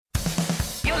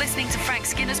listening to Frank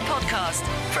Skinner's podcast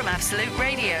from Absolute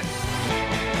Radio.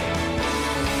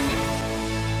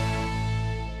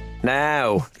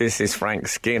 Now, this is Frank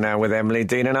Skinner with Emily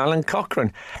Dean and Alan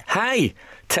Cochrane. Hey,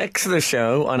 text the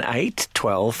show on 8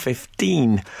 12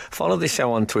 15. Follow the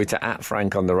show on Twitter at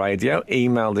Frank on the Radio.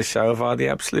 Email the show via the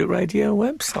Absolute Radio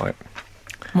website.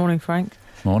 Morning, Frank.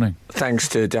 Morning. Thanks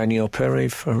to Danielle Perry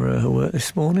for her work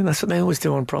this morning. That's what they always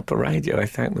do on Proper Radio. I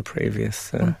thank the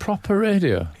previous... On Proper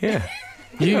Radio? Yeah.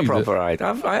 You, Proper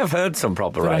Radio. I have heard some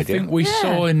Proper Radio. I think we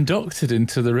saw inducted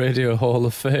into the Radio Hall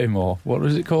of Fame, or what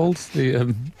was it called? It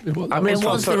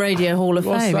was the Radio Hall of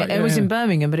Fame. It was in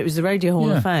Birmingham, but it was the Radio Hall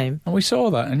of Fame. And we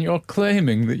saw that, and you're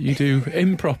claiming that you do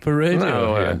improper radio.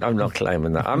 No, I'm not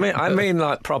claiming that. I mean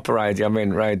like proper radio. I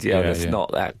mean radio that's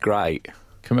not that great.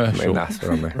 Commercial. I mean, that's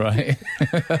what I mean. Right.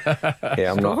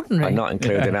 Yeah, I'm not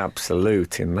including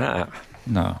Absolute in that.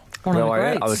 No.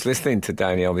 I was listening to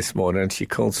Danielle this morning and she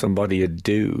called somebody a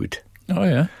dude. Oh,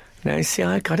 yeah? Now, you see,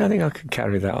 I don't think I could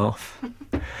carry that off.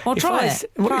 Well, try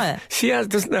it. She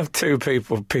doesn't have two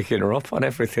people picking her up on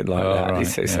everything like that. Right,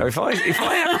 So if I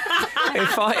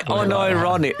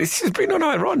unironic, this has been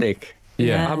unironic.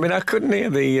 Yeah. I mean, I couldn't hear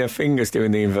the fingers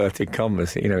doing the inverted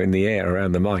commas, in the air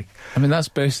around the mic. I mean, that's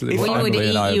basically what we would Emily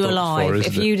and I eat you are booked alive for,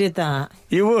 isn't if it? you did that.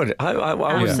 You would?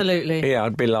 Absolutely. Yeah,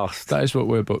 I'd be lost. That is what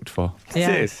we're booked for. Yeah.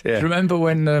 It is, yeah. Do you remember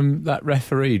when that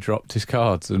referee dropped his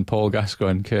cards and Paul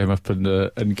Gascoigne came up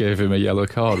and gave him a yellow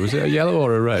card? Was it a yellow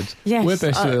or a red? Yes. We're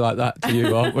basically like that to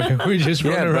you, aren't we? We just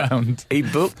run around. He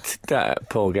booked that,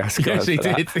 Paul Gascoigne. Yes,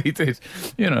 he did.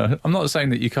 I'm not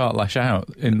saying that you can't lash out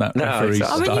in that referee style.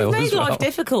 I mean, you've made as well. life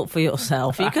difficult for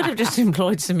yourself. You could have just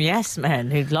employed some yes men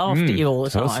who'd laughed at you all the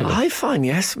time. totally. I find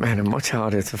yes men are much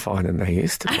harder to find than they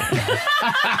used to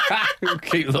be.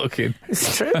 Keep looking.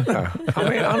 It's true, though. I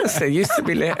mean, honestly, it used to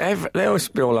be they always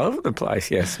be all over the place,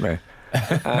 yes men.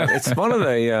 It's one of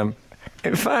the...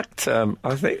 in fact,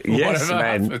 I think yes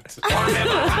men...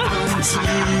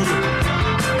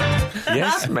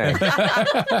 Yes men.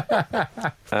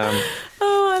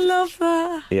 Oh, I love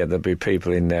that. Yeah, there'll be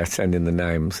people in there sending the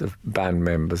names of band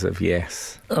members of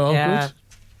Yes. Oh, Yeah. good.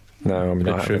 No, I'm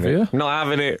not having trivia? it. Not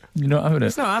having it. You're not having it?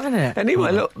 It's not having it.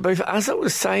 Anyway, look, as I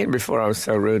was saying before I was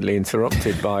so rudely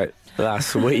interrupted by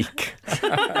last week,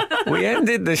 we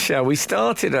ended the show. We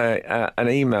started an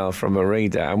email from a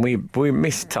reader and we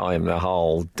mistimed the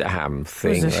whole damn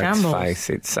thing, It was a let's shambles. face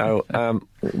it. So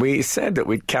we said that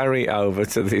we'd carry it over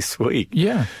to this week.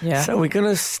 Yeah. Yeah. So we're going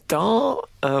to start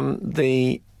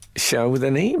the show with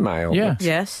an email. Yeah.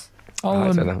 Yes.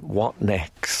 I don't know. What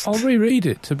next? I'll reread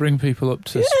it to bring people up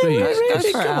to speed. Go for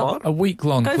it, Come Al. on. A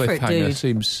week-long Go for it, cliffhanger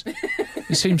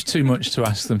dude. seems too much to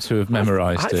ask them to have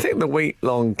memorised I it. think the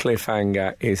week-long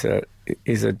cliffhanger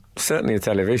is certainly a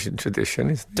television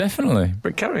tradition, isn't it? Definitely.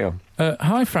 But carry on.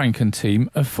 Hi, Frank and team.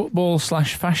 A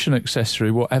football/fashion accessory,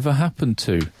 whatever happened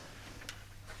to?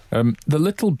 The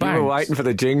little bags... You were waiting for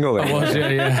the jingle then. I was,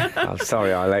 yeah. I'm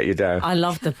sorry, I let you down. I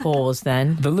love the pause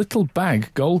then. The little bag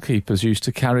goalkeepers used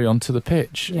to carry onto the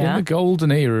pitch. Yeah. In the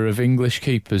golden era of English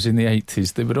keepers in the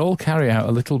 80s, they would all carry out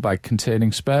a little bag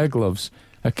containing spare gloves,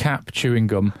 a cap, chewing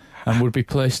gum, and would be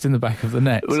placed in the back of the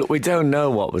net. Well, we don't know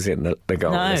what was in the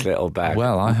goal, No. this little bag.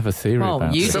 Well, I have a theory Well,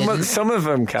 about you it. did. Some of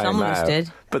them came Some of us out,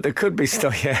 did. but there could be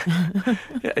stuff. Yeah,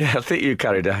 yeah, I think you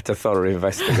carried out a thorough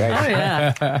investigation. Oh,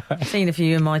 yeah. Seen a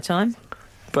few in my time.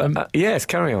 But yes,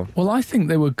 carry on. Well, I think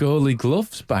they were goalie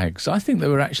gloves bags. I think they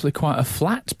were actually quite a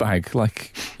flat bag,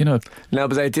 like, No,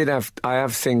 but they did have. I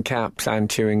have seen caps and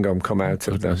chewing gum come out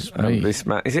of them. Goodness me. This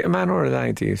man, is it a man or a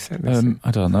lady? You said this?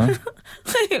 I don't know.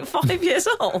 5 years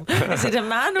old. Is it a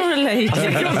man or a lady?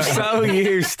 I'm so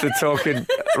used to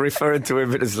referring to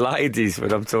women as ladies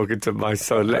when I'm talking to my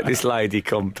son. Let this lady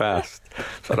come past.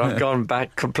 But I've gone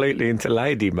back completely into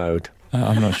lady mode.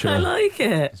 I'm not sure. I like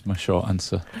it. That's my short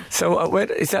answer. So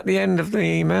is that the end of the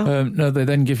email? No, they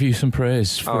then give you some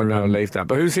praise for... Oh, no, leave that.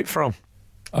 But who's it from?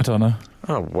 I don't know.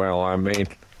 Oh, well, I mean...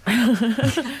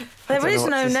 There is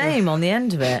no name on the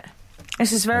end of it.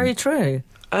 This is very true.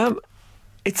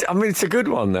 It's a good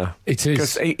one, though. It is.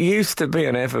 Because it used to be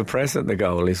an ever-present, the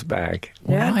goalie's bag.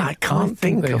 Yeah. I can't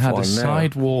think they of had one a now.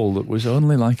 side wall that was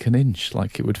only like an inch,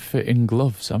 like it would fit in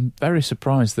gloves. I'm very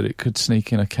surprised that it could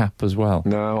sneak in a cap as well.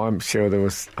 No, I'm sure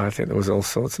I think there was all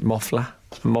sorts of muffler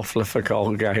for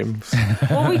cold games.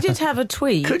 Well, we did have a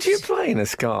tweet. Could you play in a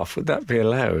scarf? Would that be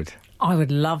allowed? I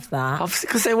would love that.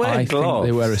 Because they wear I gloves. think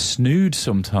they wear a snood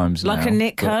sometimes Like now, a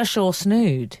Nick but- Kershaw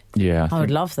snood. Yeah. I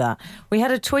would love that. We had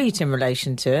a tweet in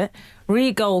relation to it.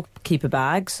 Goalkeeper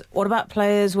bags. What about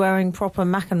players wearing proper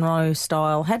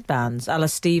McEnroe-style headbands, a la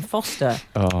Steve Foster?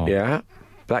 Oh. Yeah,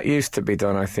 that used to be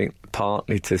done, I think,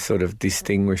 partly to sort of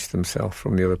distinguish themselves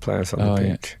from the other players on the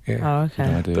pitch. Yeah. Oh,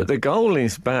 okay. No idea. But the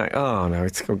goalie's back. Oh, no,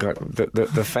 it's got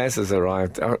the fez has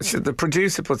arrived. The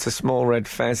producer puts a small red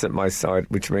fez at my side,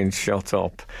 which means shut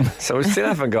up. So we still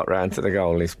haven't got round to the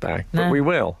goalie's back. No. But we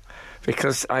will,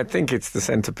 because I think it's the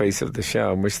centrepiece of the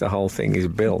show on which the whole thing is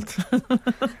built.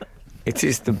 It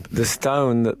is the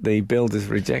stone that the builders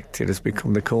rejected has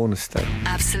become the cornerstone.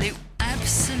 Absolute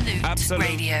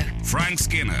Radio. Frank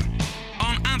Skinner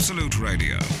on Absolute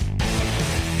Radio.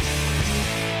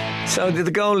 So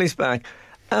the goalie's back.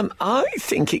 I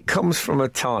think it comes from a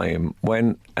time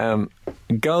when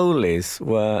goalies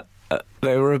were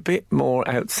they were a bit more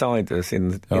outsiders in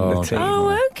the team.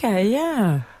 Oh, okay,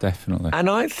 yeah. Definitely. And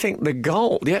I think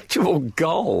the actual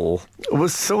goal,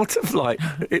 was sort of like,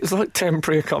 it was like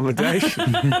temporary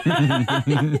accommodation.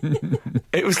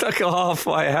 It was like a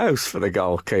halfway house for the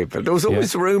goalkeeper. There was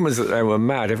always rumours that they were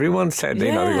mad. Everyone said,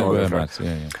 Yeah. they Were were mad,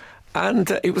 yeah.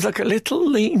 And it was like a little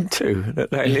lean-to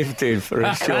that they lived in for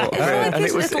a short It's period. like And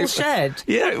his little shed.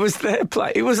 Yeah, it was their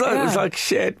place. It was like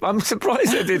shared. I'm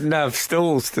surprised they didn't have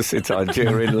stools to sit on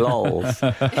during lulls.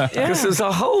 Because there's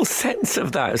a whole sense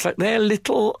of that. It's like their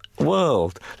little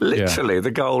world. Literally,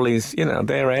 the goalies,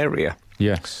 their area.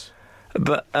 Yes.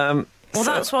 But Well,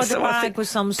 that's why the I bag think was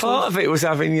some sort part of it was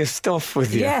having your stuff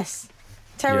with you. Yes.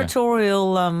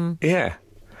 Territorial Yeah.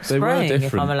 They were spraying, if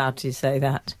different. I'm allowed to say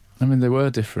that. I mean, they were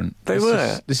different. They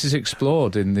were. This is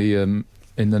explored in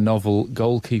the novel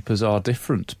Goalkeepers Are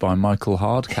Different by Michael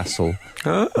Hardcastle,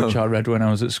 which I read when I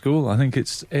was at school. I think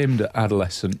it's aimed at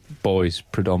adolescent boys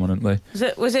predominantly.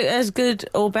 Was it as good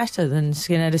or better than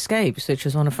Skinhead Escapes, which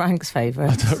was one of Frank's I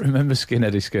favourites? don't remember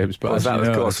Skinhead Escapes, but Well, as that, you of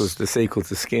know, course, was the sequel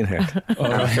to Skinhead.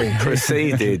 right. I think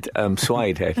preceded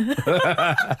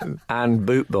Suedehead and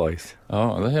Boot Boys.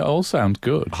 Oh, they all sound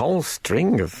good. A whole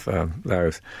string of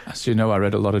those. As you know, I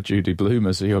read a lot of Judy Blume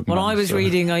as a young man. Well, I was so-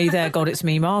 reading Are You There, God, It's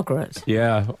Me, Margaret.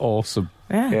 Yeah, awesome.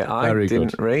 Yeah, I Very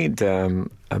didn't good. read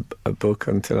a book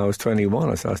until I was 21,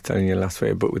 as I was telling you last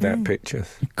week, a book without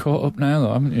pictures. Caught up now,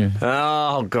 though, haven't you?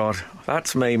 Oh, God.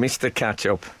 That's me, Mr.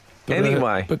 Catch-up. But,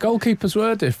 Anyway. but goalkeepers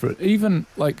were different. Even,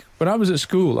 like, when I was at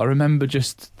school, I remember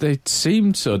they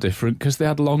seemed so different because they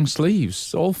had long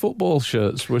sleeves. All football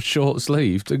shirts were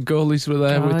short-sleeved and goalies were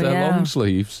there with their long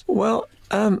sleeves. Well,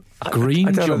 Green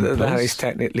I don't know that jumpers. is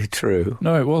technically true.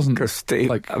 No, it wasn't. Because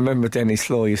Steve, I remember Dennis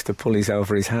Law used to pull his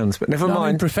over his hands, but never Not in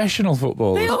mind. professional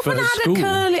football. They but often at had school. a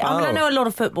curly... I mean, I Oh. know a lot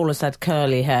of footballers had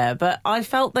curly hair, but I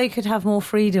felt they could have more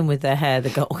freedom with their hair, the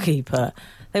goalkeeper.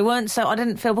 They weren't so... I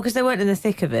didn't feel... Because they weren't in the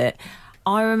thick of it.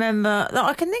 I remember...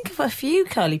 I can think of a few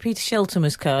curly. Peter Shilton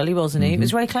was curly, wasn't he?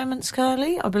 Was Ray Clements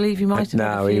curly? I believe he might have had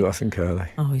No, a few. he wasn't curly.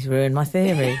 Oh, he's ruined my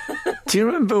theory. Do you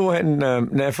remember when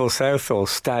Neville Southall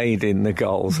stayed in the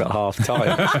goals at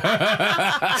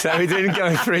half-time? So he didn't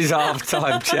go through his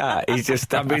half-time chat. He just,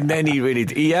 then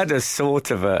he had a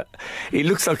sort of a... He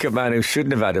looks like a man who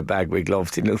shouldn't have had a bag with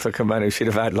gloves. He looks like a man who should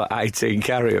have had like 18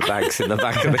 carrier bags in the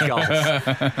back of the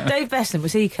goals. Dave Besson,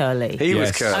 was he curly? He was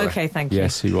Yes. curly. Okay, thank you.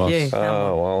 Yes, he was. You.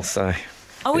 Oh, I'll say.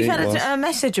 Oh, we've He had was. a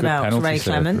message Good about penalty Ray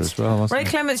saver Clements. as well, wasn't Ray it?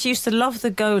 Clements used to love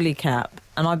the goalie cap,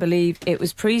 and I believe it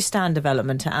was pre-stand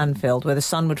development at Anfield, where the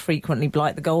sun would frequently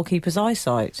blight the goalkeeper's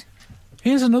eyesight.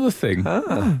 Here's another thing.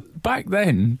 Back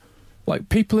then, like,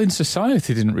 people in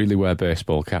society didn't really wear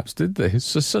baseball caps, did they?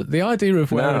 So the idea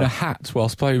of wearing No. a hat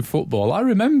whilst playing football, I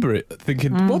remember it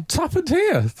thinking, what's happened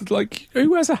here? Like, who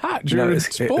wears a hat during No, it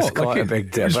sport? was quite a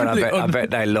big deal. it's But really I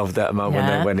bet they loved that moment when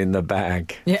Yeah. they went in the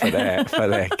bag for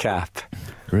their cap.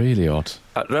 really odd.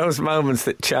 Those moments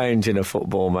that change in a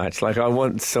football match. Like I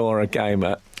once saw a game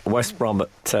at West Brom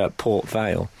at Port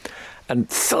Vale, and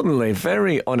suddenly,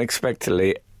 very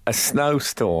unexpectedly, a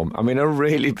snowstorm. I mean, a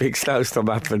really big snowstorm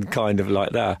happened kind of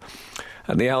like that.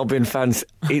 And the Albion fans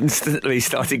instantly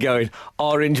started going,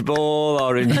 orange ball,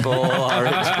 orange ball,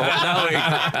 orange ball,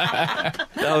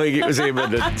 knowing it was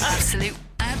imminent. Absolute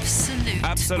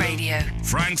Radio.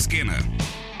 Frank Skinner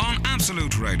on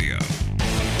Absolute Radio.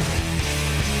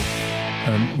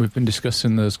 We've been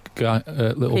discussing those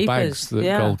little Keepers, bags that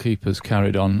yeah. goalkeepers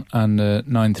carried on, and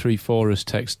 934 has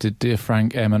texted, Dear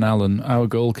Frank, Em and Alan, our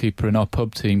goalkeeper in our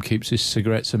pub team keeps his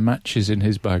cigarettes and matches in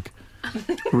his bag.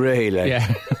 Really?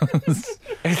 Yeah.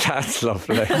 That's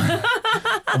lovely.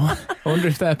 I wonder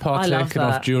if they're love partaken of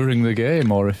that. during the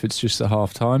game, or if it's just a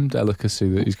half-time delicacy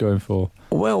that he's going for.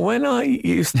 Well, when I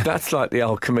used... That's like the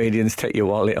old comedians take your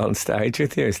wallet on stage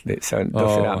with you, isn't it? So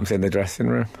nothing happens in the dressing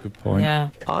room. Good point.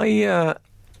 Yeah.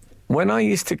 When I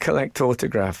used to collect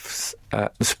autographs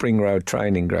at the Spring Road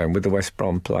training ground with the West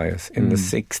Brom players in the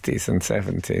 60s and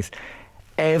 70s,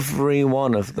 every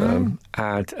one of them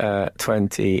had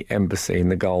 20 Embassy in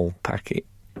the goal packet.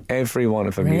 Every one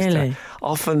of them used Really? to.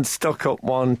 Often stuck up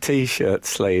one T-shirt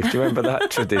sleeve. Do you remember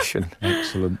that tradition?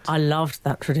 Excellent. I loved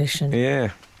that tradition. Yeah.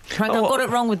 Frank, Oh, I got it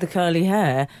wrong with the curly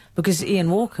hair because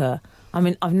Ian Walker. I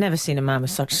mean, I've never seen a man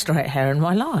with such straight hair in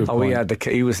my life. Good Oh, he point. had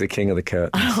he was the king of the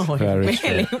curtains. Oh, Very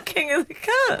really? King of the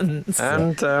curtains.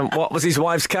 And what was his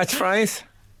wife's catchphrase?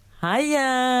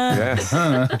 Hiya. Yes.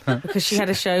 Because she had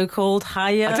a show called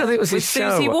Hiya. I don't think it was with his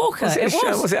show. Susie Walker. Was it a show?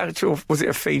 was. Was it actual? Was it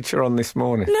a feature on This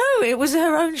Morning? No, it was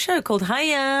her own show called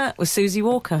Hiya with Susie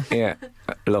Walker. Yeah,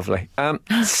 lovely.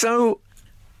 So,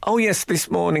 oh yes, this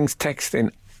morning's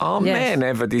texting. Are Yes. men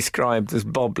ever described as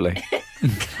bobbly?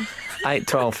 8,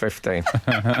 12, 15.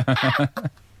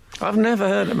 I've never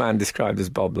heard a man described as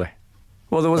bobbly.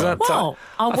 Well, there was that time. Well,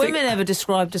 are I think- women ever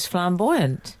described as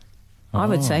flamboyant? I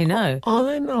would say no. Are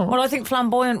they not? Well, I think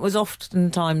flamboyant was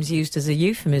oftentimes used as a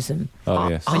euphemism. Oh,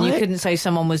 yes. When you I- couldn't say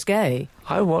someone was gay.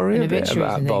 I worry in a bit obituaries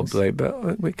about and things. bobbly,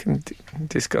 but we can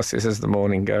discuss this as the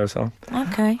morning goes on.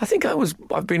 Okay. I think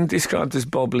I've been described as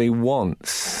bobbly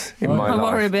once in my I life.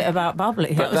 worry a bit about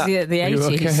bubbly. That was that- the Are you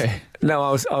 80s. okay?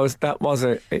 No,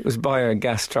 it was by a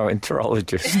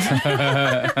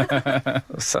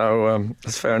gastroenterologist. So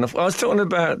that's fair enough. I was talking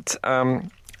about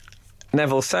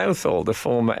Neville Southall, the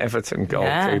former Everton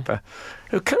goalkeeper,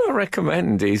 who can I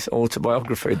recommend his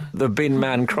autobiography, The Bin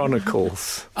Man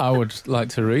Chronicles. I would like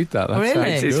to read that. That Really?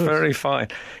 sounds It is good. very fine.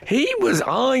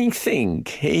 I think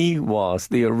he was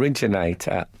the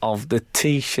originator of the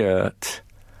T-shirt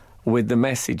with the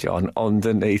message on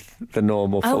underneath the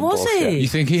normal Oh, football was he? shirt. You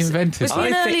think he invented Was he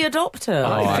an I early think- adopter?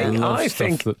 I love I stuff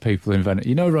think- that people invented.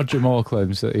 You know, Roger Moore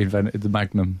claims that he invented the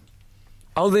Magnum.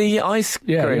 Oh, the ice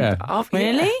cream. Yeah, yeah. Oh, yeah.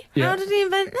 Really? Yeah. How did he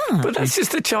invent that? But that's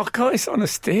just a chalk ice on a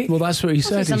stick. Well, that's what he Was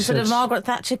said. he some He sort said, of Margaret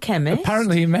Thatcher chemist?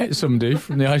 apparently he met somebody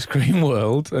from the ice cream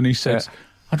world, and he said, Yeah.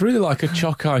 "I'd really like a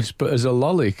chalk ice, but as a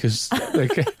lolly, because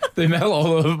they melt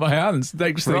all over my hands."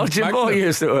 Next thing, Roger Magnum. Moore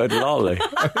used the word lolly.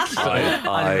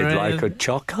 I'd really- like a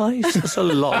chalk ice as a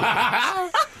lolly.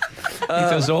 He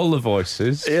does all the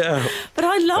voices. Yeah. But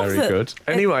I love Very that. good.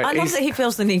 Anyway, I love he's- that he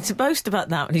feels the need to boast about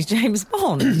that when he's James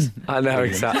Bond. I know,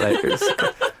 exactly.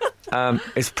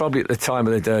 It's probably at the time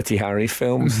of the Dirty Harry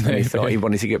films. And he Maybe. thought he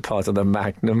wanted to get part of the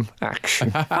Magnum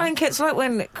action. Frank, it's like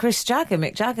when Chris Jagger,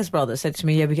 Mick Jagger's brother, said to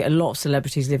me, "Yeah, we get a lot of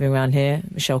celebrities living around here.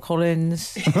 Michelle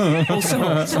Collins, all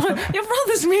sorts." Your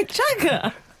brother's Mick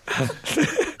Jagger.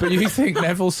 But you think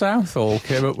Neville Southall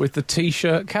came up with the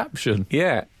T-shirt caption?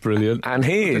 Yeah. Brilliant. And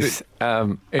he is...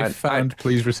 If found,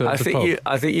 please return I to think pub.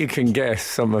 I think you can guess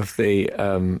some of the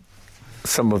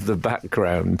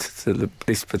background to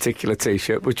this particular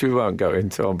T-shirt, which we won't go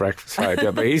into on Breakfast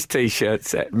Radio. But his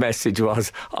T-shirt message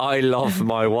was, "I love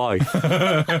my wife."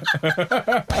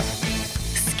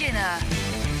 Skinner,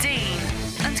 Dean,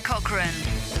 and Cochrane.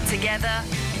 Together,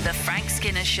 The Frank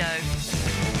Skinner Show.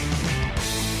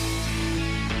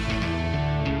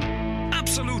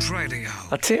 Absolute Radio.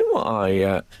 I'll tell you what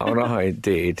I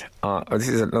did. This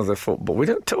is another football. We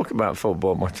don't talk about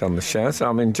football much on the show, so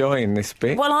I'm enjoying this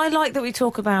bit. Well, I like that we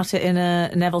talk about it in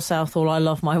a Neville Southall "I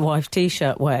love my wife"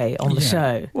 T-shirt way on the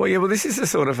show. Well, yeah, well, this is a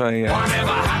sort of a...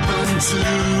 Whatever happened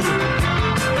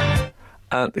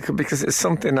to... because it's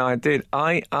something I did.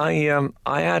 I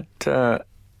had...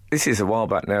 this is a while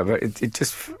back now, but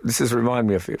this has reminded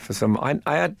me of it for some... I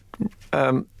had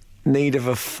need of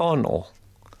a funnel.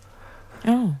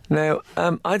 Oh. Now,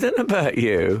 I don't know about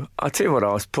you. I'll tell you what,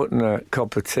 I was putting a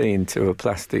cup of tea into a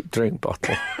plastic drink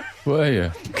bottle. Were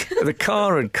you? The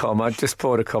car had come, I'd just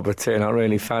poured a cup of tea and I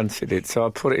really fancied it, so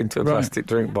I put it into a Right. plastic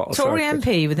drink bottle. so Tory I could-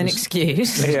 MP with an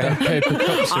excuse. Yeah. Paper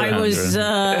cups I around was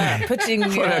her. putting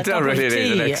Well, I a cup don't really of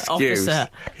need an tea, excuse. officer.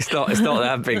 It's not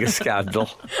that big a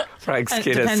scandal. Frank It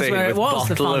Skinner depends seen where it with was,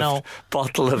 the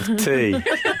bottle of tea.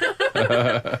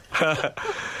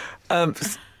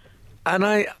 And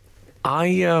I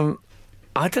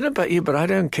don't know about you, but I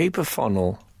don't keep a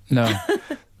funnel. No.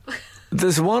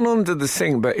 There's one under the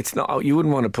sink, but it's not. You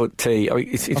wouldn't want to put tea. I mean,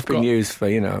 it's been got- used for,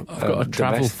 I've got a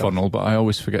travel domestic. funnel, but I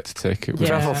always forget to take it. with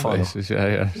Travel me funnel? places.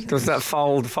 Yeah. Does that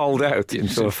fold out It's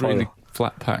into a funnel? really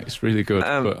flat pack. It's really good,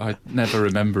 but I never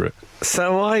remember it.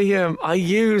 So I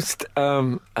used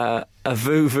a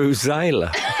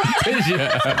vuvuzela.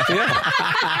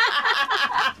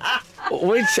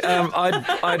 Which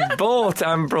I'd bought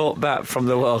and brought back from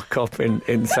the World Cup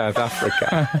in South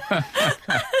Africa.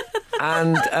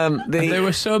 And They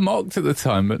were so mocked at the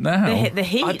time, but now The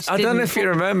heat. I don't know if you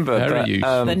remember, Very but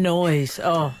useful. The noise.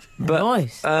 Oh, the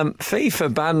noise.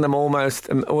 FIFA banned them almost,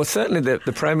 well, certainly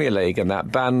the Premier League and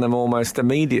that banned them almost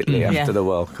immediately after Yeah. the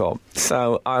World Cup.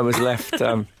 So I was left,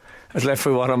 with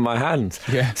one on my hands.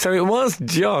 Yeah. So it was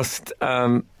just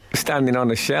standing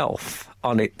on a shelf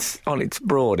on its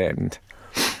broad end.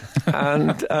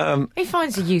 And He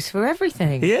finds a use for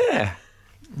everything. yeah.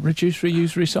 Reduce,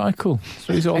 reuse, recycle. That's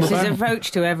what he's all It's about. his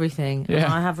approach to everything, and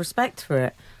Yeah. I have respect for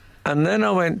it. And then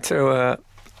I went to a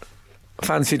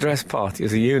fancy dress party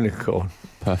as a unicorn.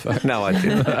 Perfect. No, I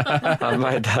didn't. I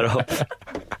made that up.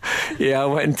 Yeah, I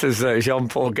went as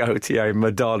Jean-Paul Gaultier,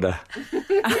 Madonna.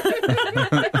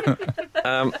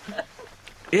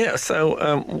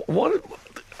 What?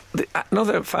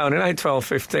 Another found in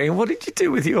 8-12-15. What did you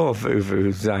do with your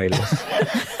vuvuzelas?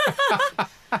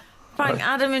 Frank,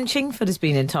 Adam in Chingford has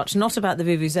been in touch, not about the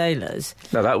vuvuzelas.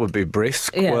 Now, that would be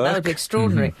brisk Yeah, work. that would be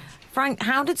extraordinary. Frank,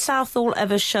 how did Southall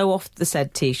ever show off the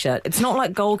said T-shirt? It's not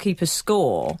like goalkeepers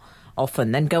score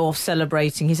often, then go off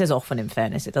celebrating. He says often, in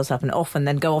fairness, it does happen often,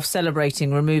 then go off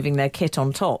celebrating, removing their kit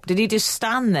on top. Did he just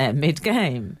stand there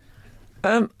mid-game?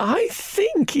 I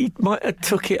think he might have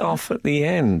took it off at the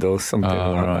end or something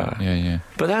like that. Yeah.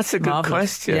 But that's a good Marvellous.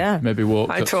 question. Yeah. Maybe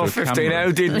walked up to a 8-12-15. camera.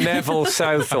 How did Neville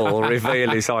Southall reveal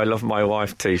his "I love my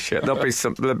wife" T-shirt?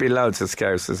 There'll be loads of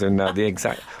scousers who know the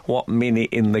exact what minute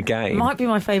in the game. Might be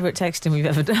my favourite texting we've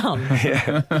ever done.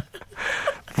 Yeah.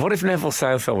 What if Neville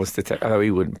Southall was to take? Oh,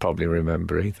 he wouldn't probably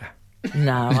remember either.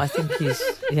 No, I think he's...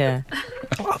 Yeah.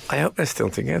 I hope they're still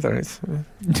together. It's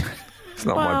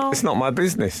not Well- it's not my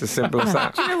business. As simple as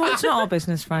that. Do you know what? It's not our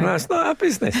business, Frank. No, it's not our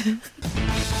business.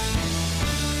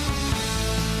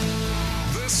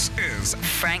 This is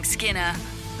Frank Skinner,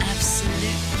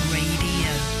 Absolute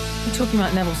Radio. We're talking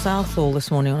about Neville Southall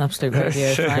this morning on Absolute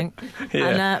Radio, Frank.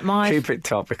 Yeah. And Keep it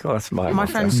topical. That's my my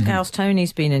motto. friend Scouse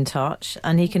Tony's been in touch,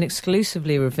 and he can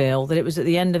exclusively reveal that it was at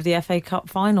the end of the FA Cup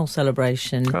final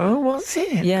celebration. Oh, was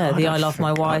it? Yeah, God, the I'd I Love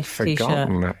My Wife I'd T-shirt.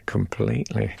 forgotten that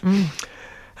completely.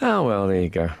 Oh, well, there you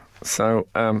go. So,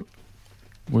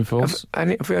 We've also...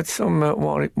 have we had some,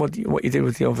 what you did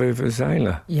with your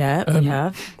Vuvuzela? Yeah, we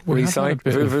have. we have had a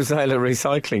bit of- Vuvuzela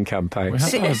recycling campaign. We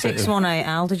have had a bit of- 618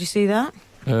 Al, did you see that?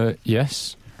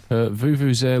 Yes.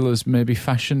 Vuvuzelas may be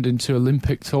fashioned into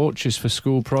Olympic torches for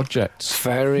school projects.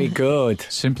 Very good.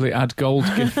 Simply add gold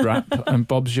gift wrap and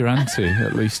Bob's your auntie,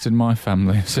 at least in my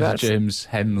family, says That's- James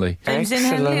Henley. James in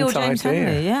Henley or Excellent James idea.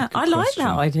 Henley? Yeah, I like question.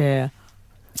 that idea.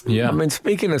 Yeah. I mean,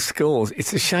 speaking of schools,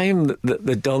 it's a shame that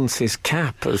the dunce's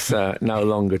cap is no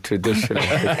longer traditional.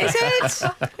 Is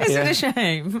it? Is Yeah. it a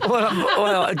shame?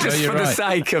 Well, just you're for the right.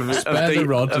 sake of Spare the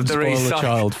rod and spoil the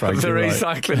child, Frank, of the you're right.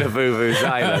 recycling of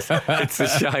vuvuzelas. It's a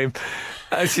shame.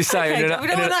 As you say, Okay, in a- we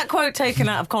don't in want a- that quote taken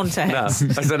out of no, context.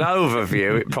 as an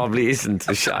overview, it probably isn't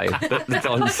a shame that the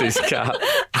dunce's cap.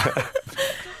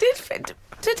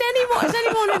 Has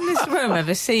anyone in this room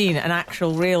ever seen an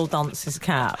actual real dunce's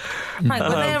cap? Frank, were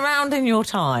they around in your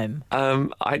time?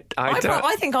 I don't.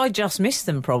 I think I just missed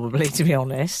them, probably, to be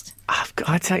honest.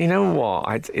 I tell you know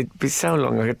what? It'd be so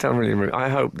long. I don't really remember. I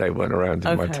hope they weren't around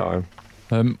in my Okay. time.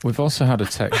 We've also had a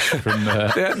text from...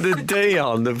 The D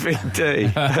on the big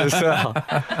D as well.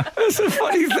 It's a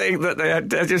funny thing that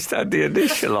they just had the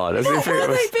initial on, as if What it were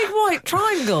was. they big white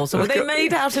triangles, or were they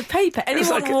made out of paper? Anyone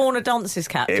like a- worn a dunce's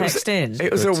cap, text in.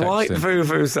 It was a Text white in.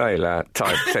 vuvuzela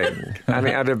type thing, and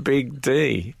it had a big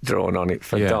D drawn on it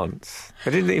for Yeah. dunce.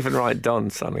 They didn't even write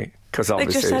dunce on it because They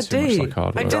obviously just had it's too much D. like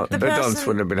hard And work. did the the dunce person-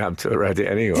 wouldn't have been able to have read it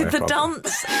anyway. Did the probably.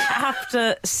 dunce have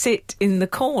to sit in the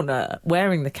corner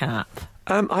wearing the cap?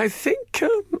 I think.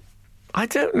 I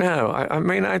don't know. I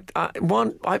mean, I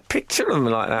picture them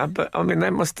like that, but I mean, they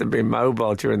must have been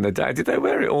mobile during the day. Did they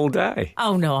wear it all day?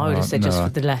 Oh no, I would have said just no.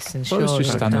 for the lesson. I Sure, was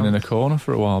just standing in a corner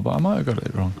for a while, but I might have got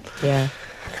it wrong. Yeah.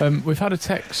 We've had a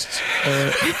text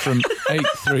from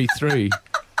 833.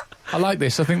 I like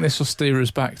this. I think this will steer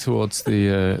us back towards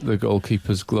the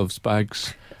goalkeeper's gloves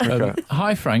bags. Okay.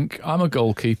 Hi, Frank. I'm a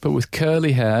goalkeeper with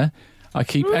curly hair. I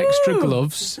keep extra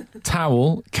gloves,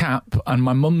 towel, cap, and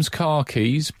my mum's car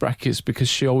keys, brackets, because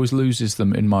she always loses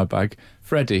them in my bag.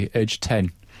 Freddie, age 10.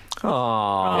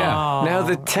 Oh, Yeah. Now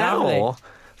the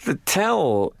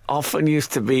towel often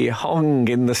used to be hung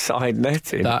in the side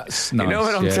netting. That's You know nice,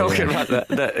 what I'm yeah, talking yeah. about?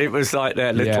 That it was like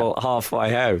their little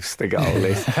halfway house, the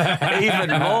goalies.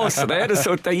 Even more so,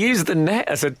 they used the net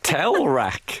as a towel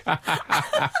rack.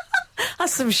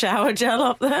 That's some shower gel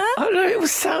up there. I know it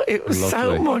was so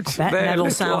Lovely. much. Bet their Neville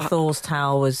little- Southall's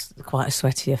towel was quite a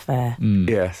sweaty affair.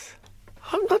 Yes,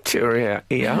 I'm not sure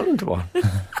he owned one.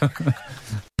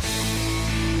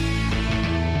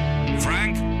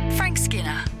 Frank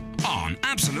Skinner, on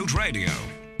Absolute Radio.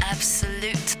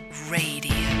 Absolute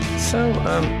Radio. So,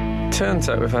 turns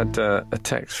out we've had a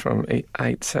text from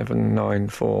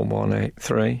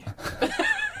 8794183.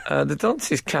 The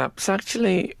dunce's cap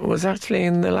was actually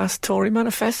in the last Tory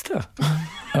manifesto.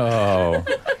 Oh,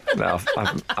 No,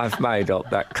 I've made up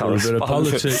that a bit of correspondence.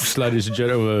 politics, ladies and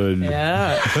gentlemen.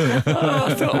 Yeah. Oh,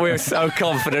 I thought we were so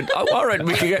confident. Oh, all right,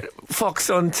 we could get fox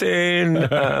hunting.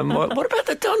 What about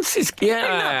the dunces? Yeah.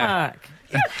 Back.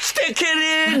 Stick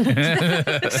it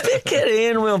in. Stick it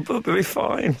in. We'll be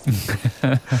fine.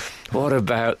 What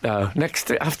about, though,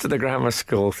 after the grammar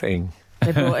school thing?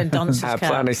 They brought in Dunce's Our cap.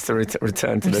 plan is to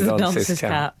return to the The dunce's dunce's cap.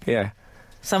 cap. Yeah.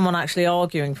 Someone actually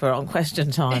arguing for it on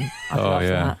Question Time. I'd Oh, love yeah.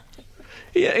 that.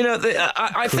 Yeah, you know,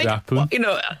 I Could think happen. you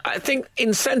know, I think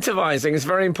incentivizing is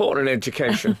very important in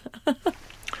education.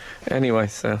 Anyway,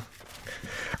 so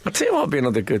I'll tell you what would be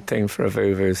another good thing for a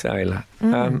vuvuzela.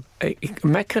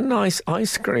 Make a nice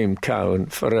ice cream cone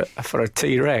for a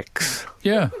T-Rex.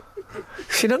 Yeah,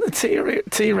 You know, the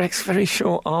T-Rex very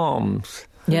short arms.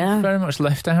 Yeah. very much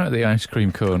left out of the ice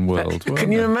cream cone world. Can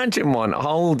weren't you they? imagine one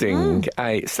holding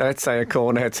so let's say a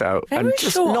cornetto Very and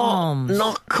just short arms.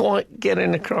 not quite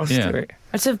getting across Yeah. to it?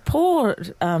 It's a poor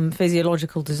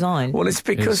physiological design. Well, it's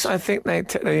because It's- I think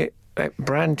they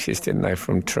branches, didn't they,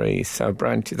 from trees? So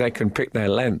branches, they can pick their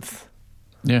length,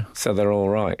 Yeah. so they're all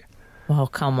right. Well,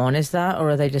 come on, is that, or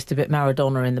are they just a bit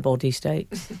Maradona in the body state?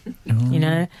 You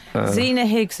know? Zena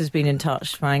Higgs has been in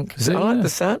touch, Frank. I like the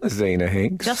sound of Zena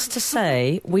Higgs. Just to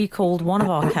say, we called one of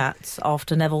our cats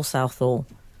after Neville Southall.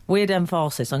 Weird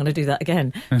emphasis, I'm going to do that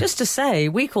again. Just to say,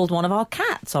 we called one of our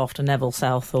cats after Neville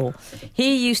Southall.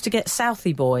 He used to get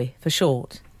Southie Boy for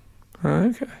short.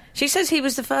 Okay. She says he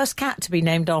was the first cat to be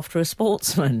named after a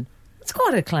sportsman. That's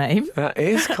quite a claim. That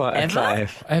is quite a Ever? claim.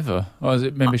 Ever? Or is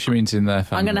it maybe she means in their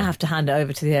family? I'm going to have to hand it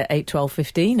over to the 8, 12,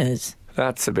 15ers.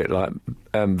 That's a bit like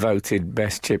voted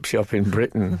best chip shop in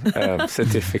Britain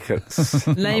certificates.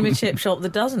 Name a chip shop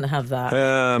that doesn't have that.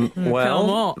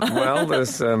 Well, Come on. well,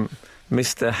 there's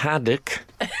Mr. Haddock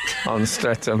on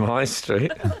Streatham High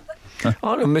Street.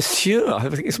 Oh, no, Monsieur. I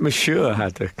think it's Monsieur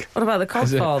Haddock. What about the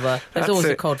Codfather? There's That's always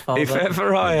a it. Codfather. If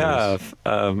ever I have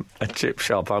a chip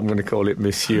shop, I'm going to call it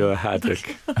Monsieur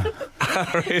Haddock.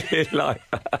 I really like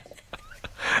that.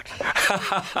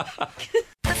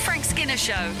 The Frank Skinner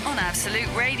Show on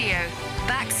Absolute Radio.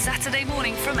 Back Saturday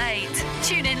morning from 8.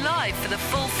 Tune in live for the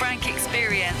full Frank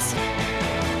experience.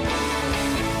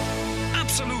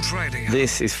 Absolute Radio.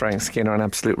 This is Frank Skinner on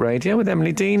Absolute Radio with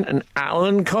Emily Dean and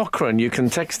Alan Cochrane. You can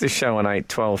text the show on 8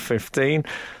 12 15,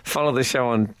 follow the show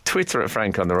on Twitter at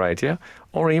Frank on the Radio,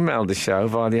 or email the show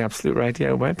via the Absolute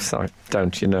Radio website.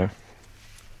 Don't you know?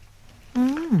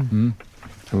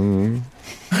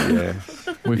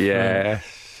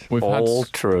 Yes. We've All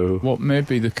had true. what may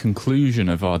be the conclusion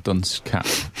of our Dunce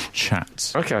Cat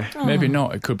chat. Okay. Maybe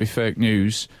not. It could be fake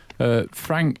news.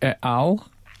 Frank et al.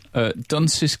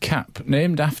 Dunce's cap,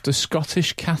 named after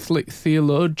Scottish Catholic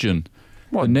theologian.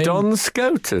 What, The name- Don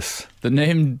Scotus? The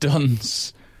name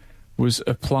Dunce was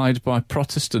applied by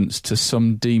Protestants to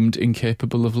some deemed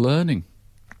incapable of learning.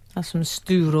 That's from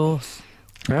Stu Ross.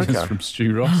 That's Okay. from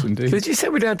Stu Ross, indeed. Did you say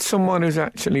we'd had someone who's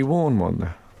actually worn one, though?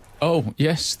 Oh,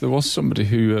 yes, there was somebody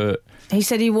who... He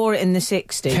said he wore it in the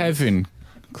 60s. Kevin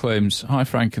claims, "Hi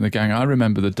Frank and the gang, I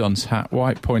remember the dunce hat,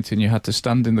 white pointing, you had to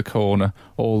stand in the corner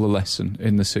all the lesson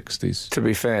in the 60s. To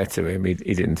be fair to him, he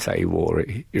didn't say he wore it.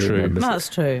 He True. remembers it. That's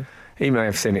true. He may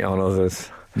have seen it on others.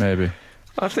 Maybe.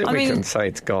 I think I we mean- can say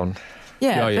it's gone.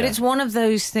 Yeah, Oh, yeah. but it's one of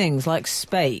those things like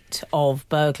spate of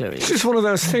burglaries. It's just one of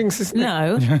those things, isn't it?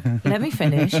 No, let me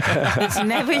finish. It's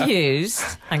never used,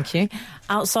 thank you,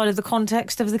 outside of the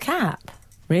context of the cap.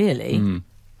 Really? You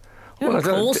Well, I wouldn't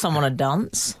don't call thi- someone a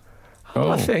dunce,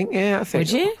 Oh, I think.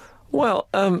 would you? Well,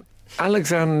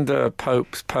 Alexander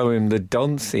Pope's poem, The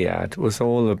Dunciad, was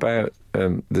all about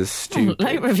the stupid...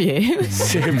 Late review.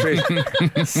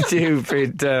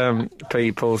 stupid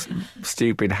people,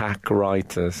 stupid hack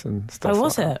writers and stuff. Oh,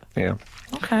 was like it? that. Yeah.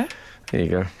 Okay. There you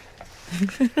go.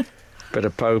 Bit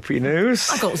of Popey news.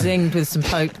 I got zinged with some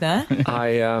Pope there.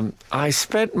 I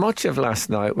spent much of last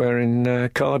night wearing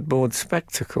cardboard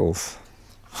spectacles.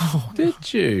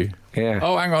 did you? Yeah.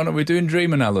 Oh, hang on, are we doing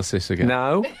dream analysis again?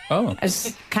 No, Oh,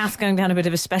 Is Kath going down a bit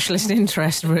of a specialist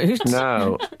interest route?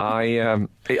 no.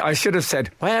 I should have said,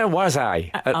 where was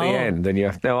I at the Oh. end? And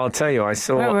no, I'll tell you,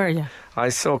 Where were you? I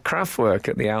saw Kraftwerk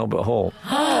at the Albert Hall.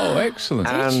 oh, excellent.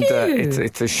 And you?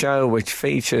 it's a show which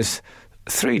features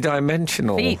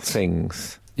three-dimensional Feet.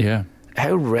 things. Yeah.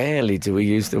 How rarely do we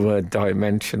use the word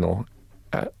dimensional?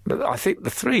 But I think the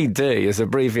 3D, as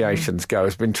abbreviations go,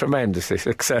 has been tremendously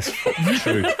successful.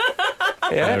 True.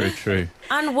 Yeah? Very true.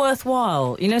 And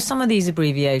worthwhile. You know, some of these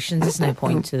abbreviations, there's no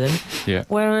point to them. Yeah.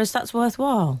 Whereas that's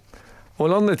worthwhile.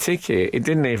 Well, on the ticket,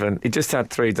 it just had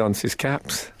three dunces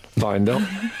caps lined up.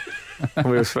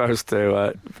 We were supposed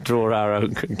to draw our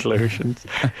own conclusions.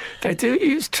 They do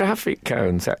use traffic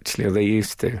cones, actually, or they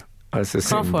used to, as a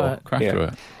symbol.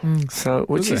 Craftwork. So,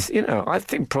 which is, I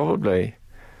think probably...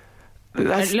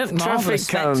 That's, It looked traffic marvellous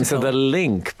cones are spectacle. the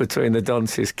link between the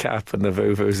Dunce's Cap and the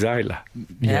Vuvuzela.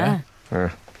 Yeah.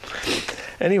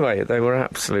 Anyway, they were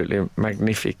absolutely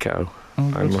magnifico,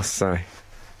 I must say.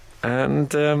 And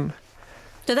Do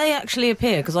they actually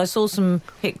appear? Because I saw some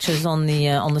pictures on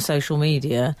the social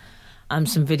media,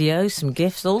 some videos, some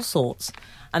GIFs, all sorts.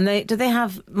 And do they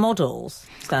have models?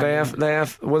 standing? they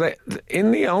have. Well,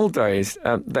 in the old days,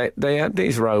 they had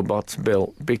these robots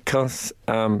built because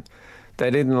they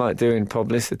didn't like doing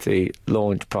publicity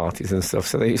launch parties and stuff,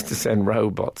 so they used to send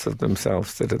robots of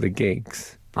themselves to do the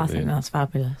gigs. I think that's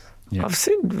fabulous. Yeah. I've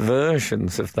seen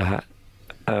versions of that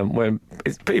when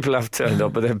people have turned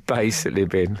up, but they've basically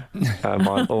been on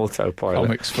autopilot.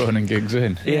 Comics phoning gigs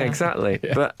in. Yeah, exactly.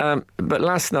 Yeah. But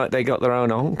last night they got their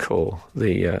own encore,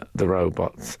 the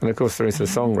robots, and of course there is the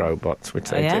song robots, which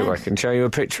they do. I can show you a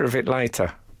picture of it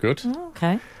later. Good.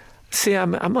 Okay. See,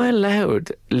 am I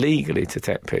allowed legally to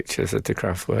take pictures at the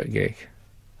Kraftwerk gig?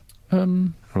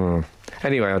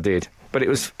 Anyway, I did, but it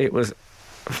was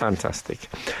fantastic.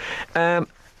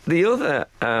 The other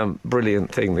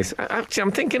brilliant thing, actually,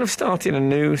 I'm thinking of starting a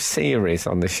new series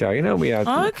on the show. We had.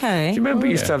 Okay. Do you remember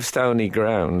we used to have Stony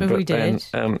Ground? We did.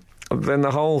 Then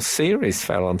the whole series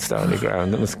fell on Stony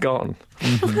Ground and was gone.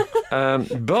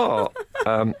 But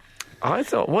I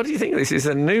thought, what do you think? This is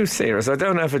a new series. I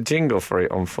don't have a jingle for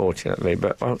it, unfortunately,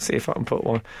 but I'll see if I can put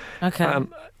one. Okay.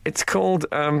 It's called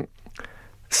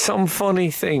Some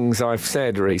Funny Things I've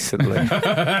Said Recently.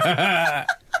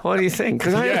 What do you think?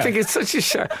 Because I think it's such a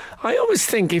shame. I always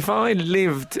think if I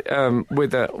lived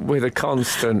with a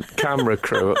constant camera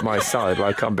crew at my side,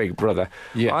 like on Big Brother,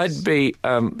 I'd be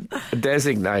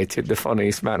designated the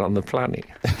funniest man on the planet.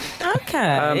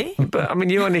 Okay. But I mean,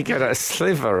 you only get a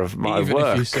sliver of my Even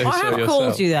work. if you say I so have yourself.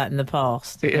 called you that in the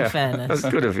past, in fairness.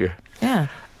 That's good of you. Yeah.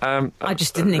 I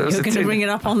just didn't think you were going to bring it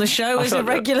up on the show as a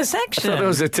regular I section. thought there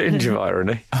was a tinge of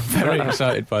irony. I'm very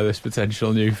excited by this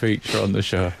potential new feature on the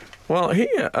show. Well,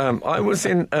 here I was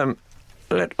in.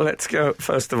 Let's go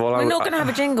first of all. We're not going to have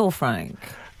a jingle, Frank.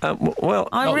 Well,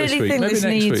 I Not this really week. think Maybe this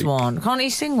next needs week. one. Can't he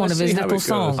sing one Let's of his see how little it goes.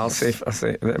 songs? I'll see.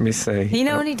 Let me see.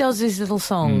 When he does his little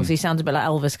songs, he sounds a bit like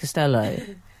Elvis Costello.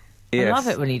 Yes. I love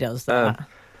it when he does that.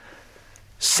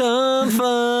 Some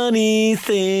funny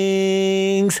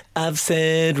things I've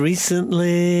said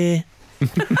recently.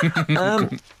 So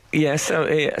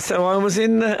I was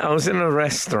in a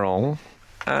restaurant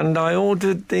and I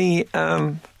ordered the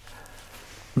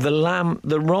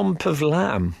rump of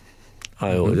lamb.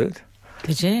 I ordered,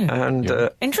 Did you? and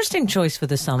Interesting choice for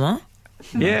the summer.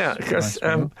 yeah, because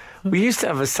we used to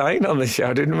have a saying on the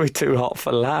show, didn't we? Too hot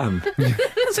for lamb.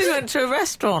 So we went to a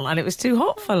restaurant and it was too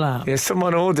hot for lamb. Yeah,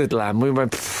 someone ordered lamb. We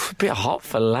went, a bit hot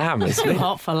for lamb, isn't Too it?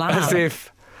 hot for lamb. As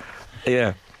if,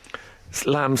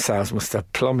 lamb sales must have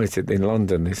plummeted in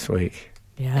London this week.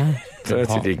 Yeah.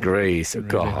 30 hot. degrees. Really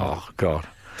God, hot. oh, God.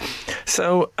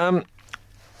 So I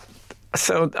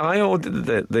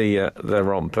ordered the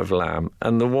rump of lamb,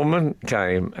 and the woman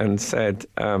came and said,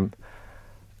 I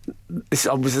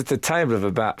was at a table of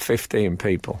about 15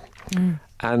 people,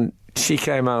 and she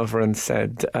came over and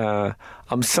said,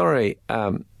 I'm sorry.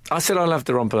 I said, I'll have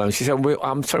the rump of lamb. She said,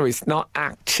 I'm sorry, it's not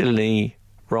actually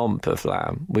rump of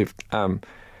lamb. We've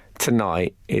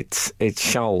tonight, it's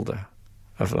shoulder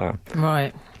of lamb.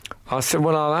 Right. I said,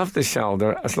 well, I'll have the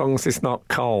shoulder as long as it's not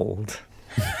cold.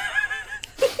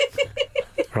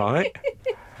 Right?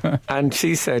 And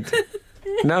she said,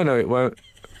 no, it won't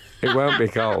be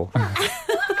cold.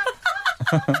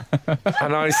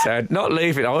 And I said, not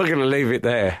leave it, I'm going to leave it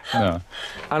there. No.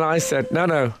 And I said,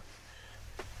 no,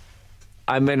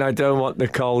 I mean, I don't want the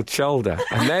cold shoulder.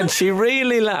 And then she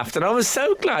really laughed, and I was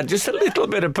so glad, just a little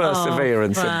bit of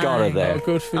perseverance had got her Frank. there. Oh,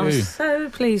 good for I'm you. so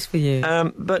pleased for you.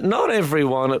 But not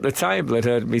everyone at the table had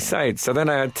heard me say it, so then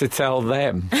I had to tell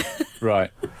them.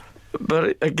 Right.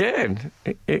 But again,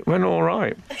 it went all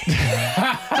right. Did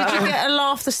you get a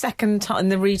laugh the second time in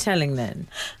the retelling then?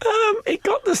 It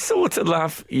got the sort of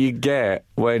laugh you get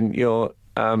when you're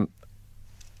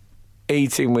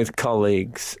eating with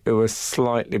colleagues who are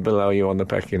slightly below you on the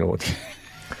pecking order.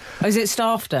 Or is it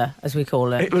staffter, as we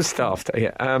call it? It was staffter,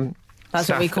 yeah. That's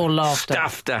what we call laughter.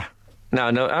 Staffter. No,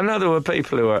 I know there were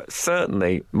people who were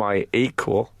certainly my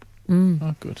equal.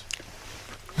 Oh, good.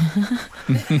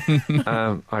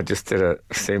 I just did a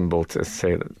symbol to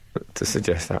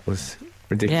suggest that was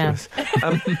ridiculous.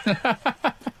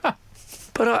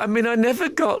 But I mean, I never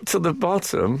got to the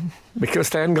bottom because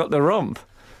they hadn't got the rump.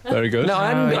 Very good. No,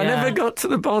 I yeah. never got to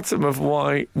the bottom of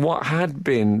why what had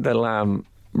been the lamb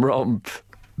rump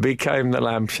became the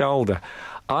lamb shoulder.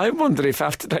 I wonder if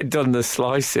after they'd done the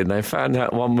slicing, they found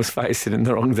out one was facing in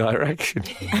the wrong direction.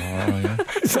 Oh, yeah.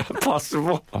 Is that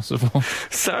possible? Possible.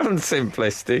 Sounds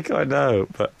simplistic, I know.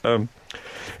 But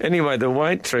anyway, the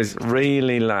waitress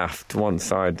really laughed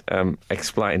once I'd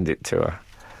explained it to her.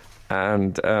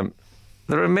 And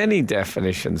there are many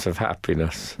definitions of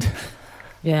happiness.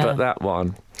 Yeah. But that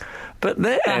one. But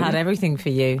then... That had everything for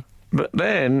you. But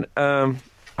then...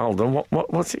 hold on,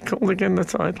 what's it called again, the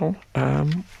title?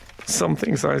 Some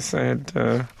things I said...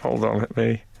 hold on,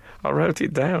 I wrote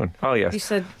it down. Oh, yes. You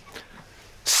said...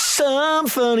 Some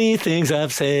funny things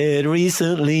I've said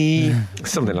recently.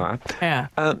 Something like that.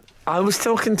 Yeah. I was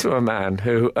talking to a man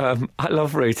who... I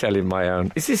love retelling my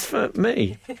own. Is this for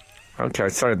me? Okay,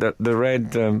 sorry, the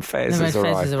red fez has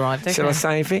arrived. Okay. Shall I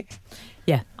save it?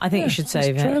 Yeah, I think you should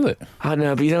save it. Trail it. I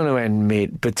know, but you don't know when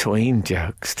between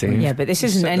jokes, do you? Yeah, but this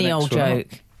isn't Set the any next old one up. joke.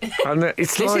 I know,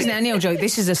 it's This like, isn't any old joke.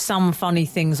 This is a some funny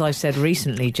things I've said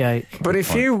recently joke. but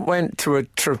if you went to a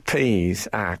trapeze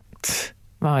act,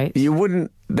 Right. you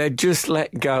wouldn't... They'd just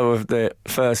let go of the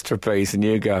first trapeze and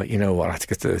you go, you know what, I have to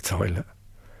go to the toilet.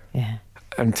 Yeah.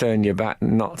 And turn your back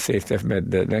and not see if they've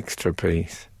made the next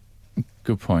trapeze.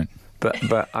 Good point. But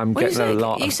I'm Well, getting a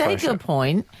lot you of say a pressure. good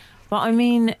point, but I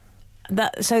mean,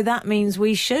 that means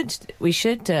we should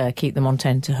keep them on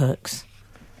tenterhooks.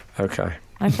 Okay.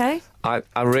 Okay. I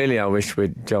wish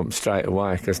we'd jumped straight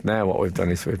away, because now what we've done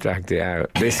is we've dragged it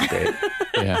out. This bit.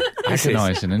 Yeah. This is-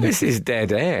 Agonising, isn't it? This is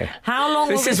dead air. How long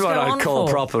will This this is what go I'd on call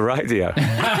for? proper radio.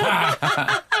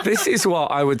 This is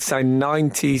what I would say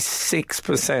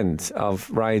 96% of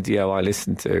radio I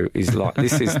listen to is like.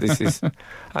 This is,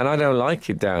 and I don't like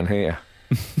it down here.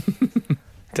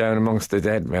 Down amongst the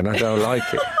dead men, I don't like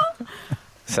it.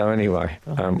 So anyway,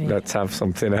 let's have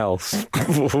something else.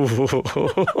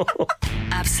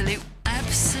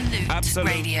 Absolute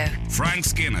Radio. Frank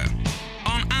Skinner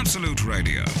on Absolute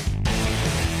Radio.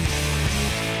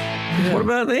 What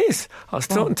about this? I was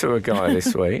talking to a guy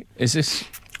this week. Is this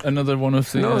another one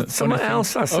of the... No, funny someone things?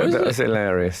 else I said is that it? was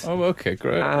hilarious. Oh, okay,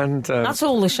 great. And That's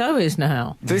all the show is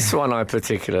now. this one I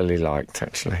particularly liked,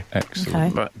 actually.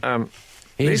 Excellent. Okay. But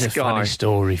Here's this a funny guy...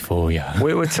 story for you.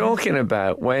 We were talking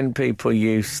about when people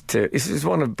used to... This is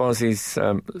one of Bozzy's,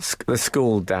 the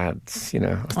school dads, you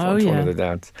know. I thought it was one of the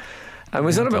dads. And we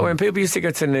was on about when people used to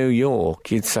go to New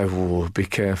York, you'd say, "Oh, be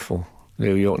careful,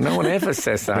 New York." No one ever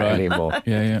says that Right. anymore.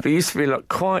 Yeah, yeah. But it used to be like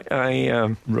quite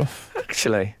a... Rough.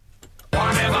 actually...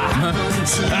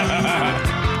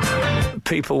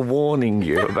 people warning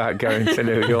you about going to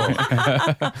New York.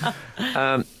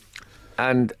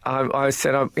 And I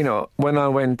said, you know, when I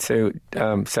went to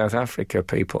South Africa,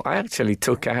 I actually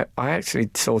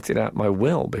sorted out my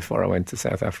will before I went to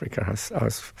South Africa. I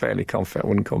was fairly confident I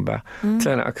wouldn't come back. Turned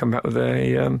out I come back with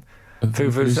a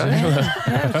vuvuzela.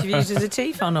 Yeah, which you've used as a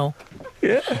tea funnel.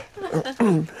 Yeah.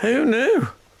 Who knew?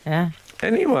 Yeah.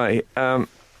 Anyway,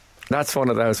 that's one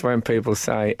of those when people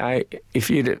say, hey,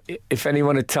 if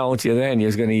anyone had told you then you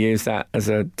was going to use that as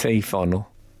a tea funnel.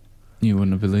 You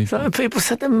wouldn't have believed So it. people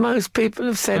said that most people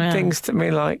have said things to me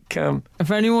like...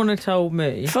 If anyone had told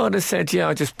me... if I'd have said, yeah,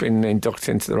 I've just been inducted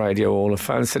into the Radio Hall of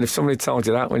Fame, I said, if somebody told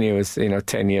you that when you was,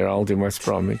 10-year-old in West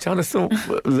Bromwich, I'd have thought,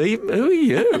 who are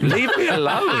you? Leave me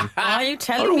alone. Why are you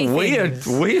telling What me a things?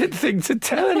 weird thing to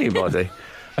tell anybody.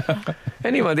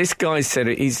 Anyway, this guy said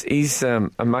he's a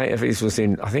mate of his was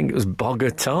in, I think it was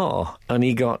Bogota, and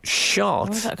he got shot. What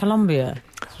was that, Colombia?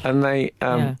 And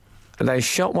they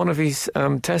shot one of his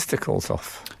testicles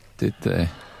off. Did they?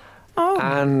 Oh,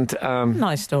 And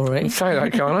nice story. say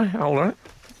that, can't I? Hold on.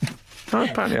 No,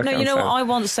 apparently I No, can't you know say what? I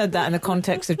once said that in the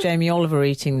context of Jamie Oliver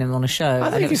eating them on a show. I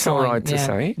and think it was it's all fine, right to yeah.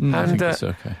 say. I think And it's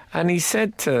okay. and he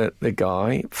said to the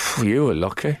guy, "You were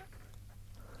lucky."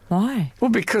 Why? Well,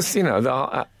 because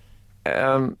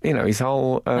his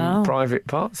whole private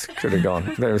parts could have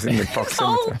gone. There was in the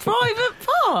proximity. Oh, private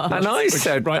part. And I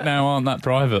said, Right now aren't that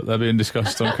private. They're being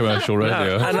discussed on commercial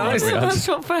radio. and I said, That's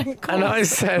what Frank called and I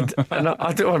said, and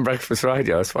I do it on breakfast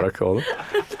radio. That's what I call it.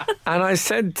 And I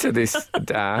said to this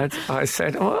dad, I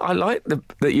said, "Oh, I like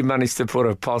that you managed to put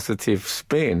a positive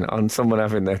spin on someone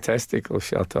having their testicles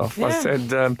shot off." I Yeah.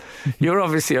 said, "You're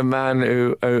obviously a man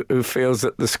who feels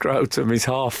that the scrotum is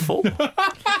half full."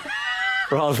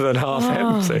 Rather than half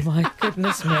empty. Oh, my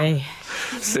goodness me.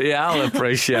 See, Al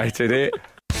appreciated it.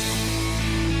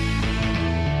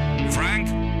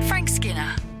 Frank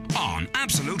Skinner. on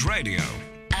Absolute Radio.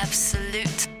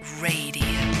 Absolute Radio.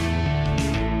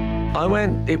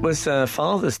 It was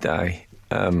Father's Day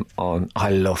I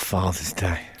love Father's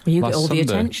Day. You last get all Sunday. the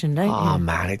attention, don't Oh, you?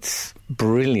 man, it's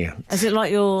brilliant. Is it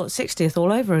like your 60th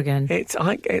all over again?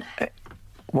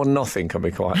 Well, nothing can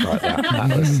be quite like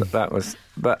that. That was.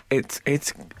 But it's.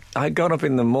 I got up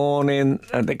in the morning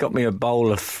and they got me a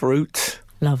bowl of fruit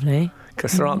Lovely.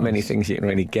 because there aren't many things you can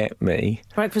really get me.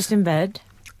 Breakfast in bed?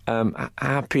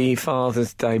 Happy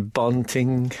Father's Day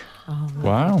bunting.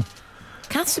 Wow.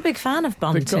 Kath's a big fan of They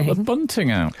bunting. got the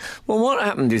bunting out. Well, what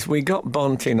happened is we got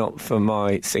bunting up for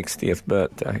my 60th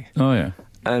birthday, Oh, yeah.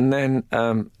 and then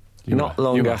not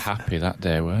long You were after, happy that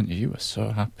day, weren't you? You were so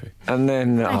happy. and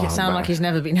then Make it sound like he's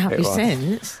never been happy It was.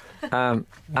 since. and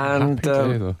Happy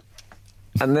day, though.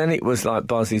 and then it was like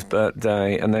Buzzy's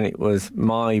birthday, and then it was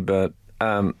my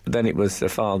then it was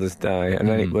Father's Day, and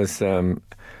then it was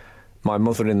my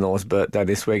mother-in-law's birthday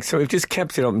this week. So we've just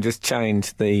kept it up and just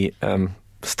changed the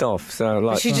stuff. So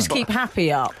like, Should you just keep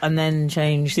happy up and then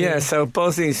change the... yeah. So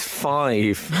Buzzy's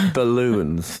 5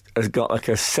 balloons has got like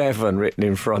a 7 written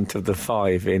in front of the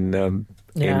 5 in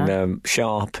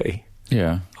Sharpie.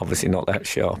 Yeah. Obviously not that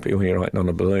Sharpie when you're writing on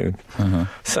a balloon. Uh-huh.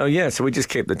 So yeah, so we just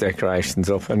keep the decorations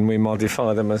up and we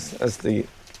modify them as the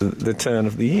turn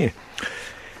of the year.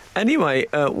 Anyway,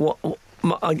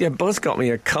 Buzz got me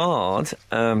a card,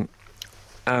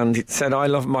 and it said, "I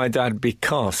love my dad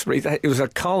because." It was a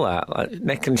collar, like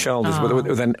neck and shoulders,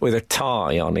 with a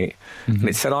tie on it, and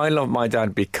it said, "I love my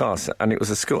dad because," and it was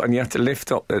a school, and you had to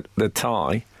lift up the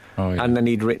tie, and then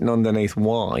he'd written underneath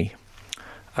why,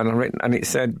 and it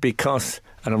said because,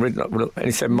 and I written up, and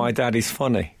it said, "My dad is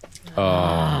funny."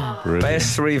 Oh, brilliant.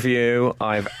 Best review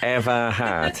I've ever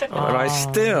had. But I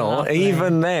still, lovely.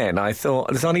 even then, I thought,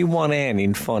 there's only one N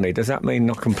in funny. Does that mean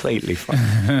not completely funny?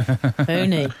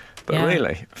 Boony. But Yeah.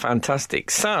 really,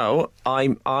 fantastic. So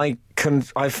I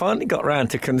finally got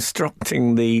round to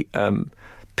constructing the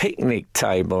picnic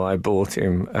table I bought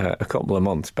him a couple of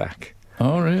months back.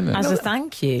 Oh, really? As a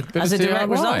thank you. Bit As a of direct DIY.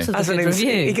 result of As the an good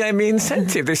review. he gave me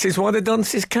incentive. This is why the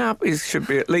dunce's cap should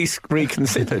be at least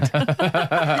reconsidered.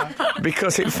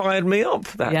 Because it fired me up,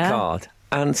 that card.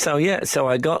 And so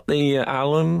I got the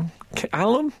Alun.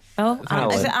 Oh,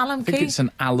 Alun. is it I Allen think key? it's an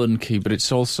Allen key, but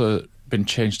it's also been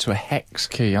changed to a hex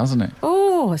key, hasn't it?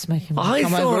 Oh, it's making me I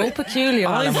come thought over all it- peculiar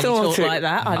I when you thought talk it- like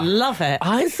that. I love it.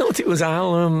 I thought it was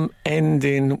Alun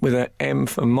ending with an M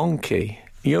for monkey.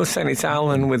 You're saying it's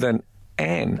Alun with an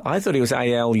N. I thought it was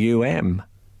ALUM.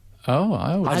 Oh,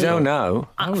 I don't know.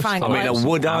 Frank, I mean, I-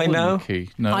 would I Allen know? Key.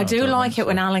 No, I do don't like think it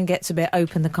when so. Alan gets a bit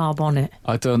open the car bonnet.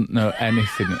 I don't know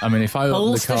anything. I mean, if I open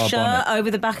Pulls the the car shirt bonnet,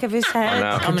 over the back of his head. know.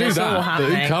 I I can mean, do it's all that. But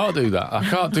happening. who can't do that? I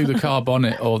can't do the car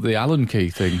bonnet or the Allen key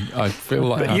thing. I feel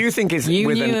like But you think it's You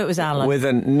with knew it was Alun. with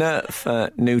a NERT for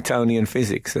Newtonian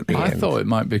physics at the I end. thought it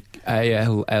might be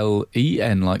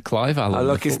Allen, like Clive Allen. Oh,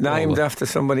 look, the it's named footballer. after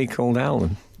somebody called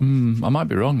Alan. I might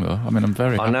be wrong though. I mean, I'm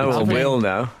very. I happy know, to or be- will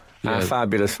know. Our Yeah.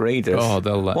 fabulous readers. Oh,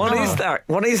 they'll let What me is know. that?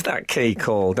 What is that key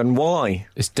called, and why?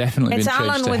 It's definitely It's been changed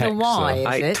Allen to with a hex. Y. though.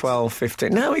 Is 8, it? 12,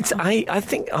 15. No, it's 8. I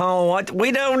think.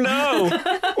 We don't know.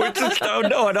 We just don't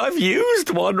know. And I've used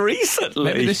one recently.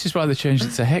 Maybe this is why they changed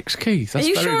it to hex key. That's Are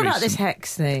you very sure about recent. this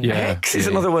hex thing? Yeah. Hex is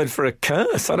another word for a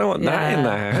curse. I don't want that in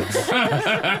the house.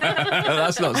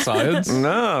 That's not science.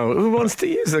 No, who wants to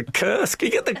use a curse? Can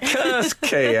you get the curse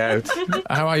key out?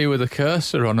 How are you with a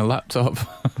cursor on a laptop?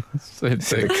 Same The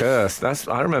thing. curse.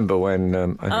 I remember when.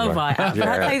 Anyway. Oh, right.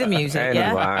 Play the music, yeah?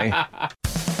 Anyway.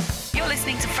 You're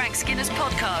listening to Frank Skinner's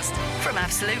podcast from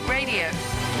Absolute Radio.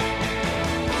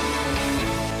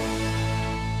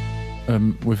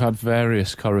 We've had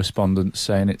various correspondents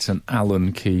saying it's an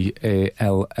Allen key,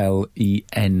 Allen. Okay.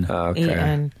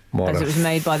 E-N, What as a it was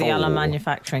made by the fool. Allen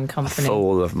Manufacturing Company.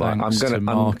 Fool of mine. Thanks to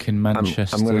Mark in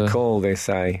Manchester. I'm going to call this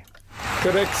a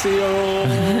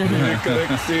correzione.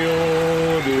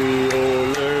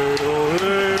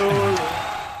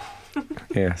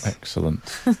 Yes.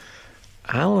 Excellent.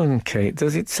 Allen key.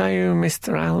 Does it say who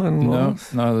Mr. Allen No,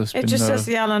 was? no, there's been It just no... says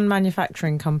the Allen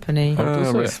Manufacturing Company.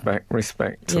 does it?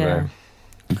 Respect to Yeah. them.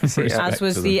 See, Respect As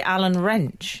was to the Allen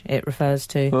wrench, it refers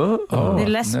to. Oh. The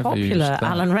less never popular used that.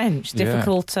 Allen wrench. Yeah.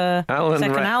 Difficult second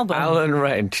album. Alan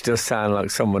Wrench does sound like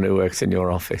someone who works in your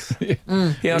office. Yeah,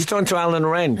 I was talking to Alan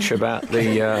Wrench about the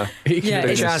Yeah, the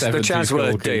it's-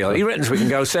 Chasworth deal. He reckons we can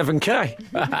go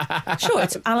 7K. Sure,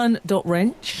 it's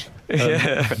Allen.wrench.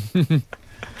 Yeah,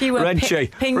 If you were Wrenchy.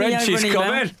 ping me over Wrenchy's an email.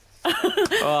 coming.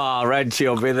 Oh, Wrenchy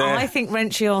will be there. I think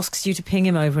Wrenchy asks you to ping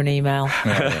him over an email.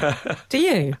 Do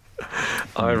you?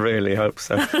 I really hope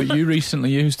so. But you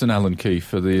recently used an Allen key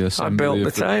for the assembly built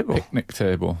the table. picnic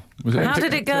table. Was it How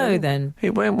did it go then?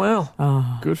 It went well.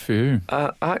 Oh, Good for you.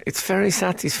 It's very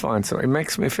satisfying. So it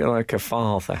makes me feel like a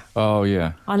father. Oh,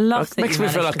 yeah. I love It that. makes you me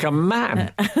feel managed like a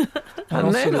man.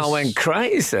 And then I went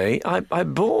crazy. I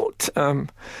bought...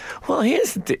 well,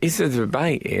 here's the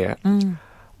debate here.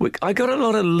 I got a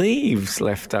lot of leaves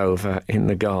left over in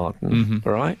the garden,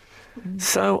 right?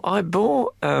 So I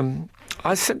bought...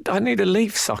 I said, I need a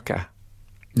leaf sucker.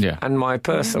 Yeah. And my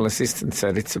personal assistant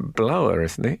said, it's a blower,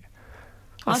 isn't it?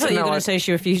 I thought you were going to say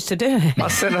she refused to do it. I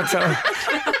said, I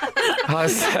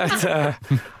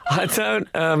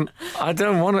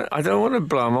don't want to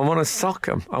blow them. I want to sock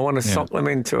them. I want to sock them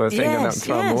into a thing and then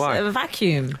throw them away. A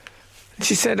vacuum.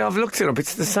 She said, I've looked it up.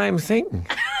 It's the same thing.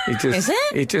 Is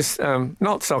it? You just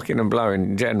not socking and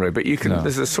blowing generally, but you can.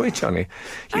 There's a switch on it.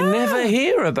 You never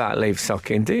hear about leaf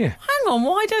socking, do you? Hang on,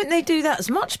 why don't they do that? It's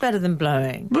much better than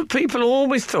blowing. But people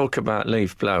always talk about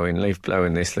leaf blowing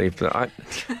this, leaf blowing.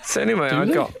 So anyway,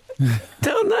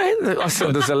 don't they? I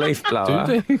saw there's a leaf blower.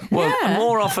 Do they? Well, Yeah.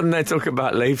 more often they talk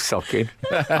about leaf socking.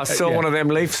 I saw one of them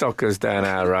leaf sockers down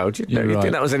our road. You right.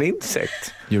 think that was an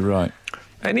insect. You're right.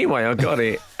 Anyway, I got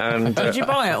it, and Did you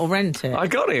buy it or rent it? I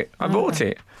got it. I bought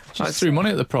it. Just threw money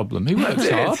at the problem. He works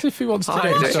did. hard if he wants to I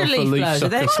get did. himself a Leaf leaf blowers, are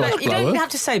they? sucker / You don't blower. have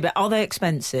to say, but are they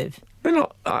expensive? They're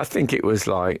not. I think it was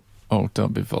like. Oh,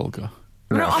 don't be vulgar.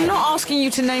 No, I'm not asking you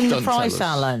to name the Don't tell price, us.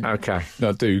 Alan. Okay.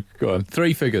 No, do. Go on.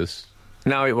 3 figures.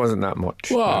 No, it wasn't that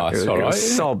much. Well, it it's was, all it right, was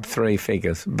isn't it? sob 3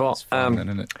 figures. But Fine then,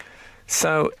 isn't it?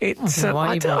 so it's. I don't know why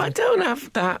I you bothered. don't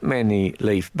have that many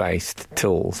leaf-based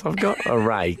tools. I've got a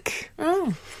rake.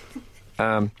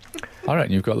 I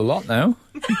reckon you've got a lot now.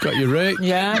 You've got your rake.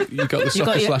 Yeah. You've got the You've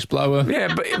got sucker / blower.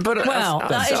 Yeah, but Well,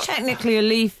 that is technically a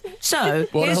leaf. So,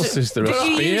 What here's else is there? A Did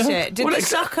you spear? use it? Did Well, the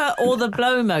sucker or the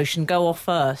blow motion go off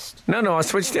first? No, I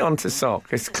switched it on to sock.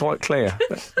 It's quite clear.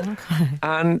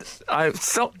 And I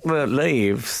socked the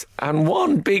leaves, and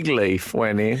one big leaf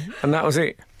went in, and that was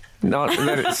it. No,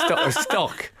 then it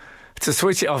stuck. To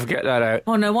switch it off, get that out.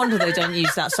 Oh, no wonder they don't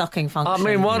use that sucking function. I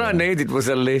mean, what I needed was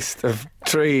a list of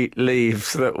tree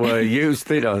leaves that were used,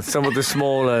 some of the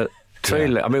smaller tree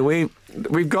leaves. I mean,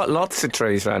 we've got lots of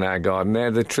trees around our garden.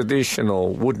 They're the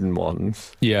traditional wooden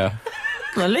ones. Yeah.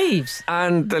 The leaves.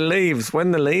 And the leaves,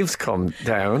 when the leaves come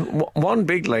down, one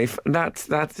big leaf,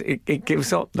 it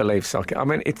gives up the leaf socket. I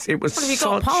mean, it was What have you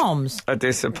got, such palms? a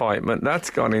disappointment. That's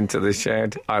gone into the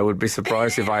shed. I would be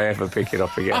surprised if I ever pick it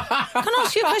up again. Can I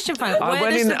ask you a question, Frank? I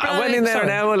went in there an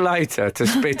hour later to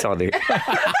spit on it.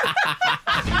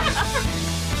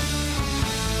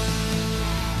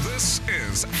 This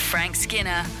is Frank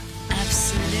Skinner,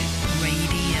 Absolute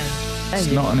Radio. It's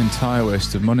not an entire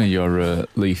waste of money, your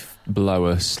leaf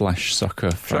blower /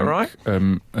 sucker, Frank.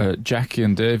 right? Jackie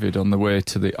and David, on the way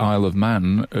to the Isle of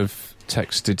Man, have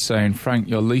texted saying, Frank,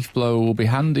 your leaf blower will be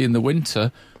handy in the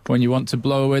winter when you want to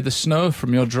blow away the snow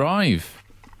from your drive.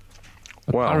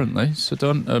 Well, Apparently, so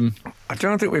don't... I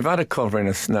don't think we've had a covering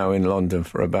of snow in London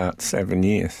for about 7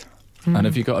 years. And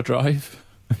have you got a drive?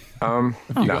 No.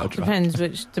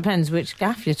 Depends which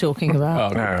gaff you're talking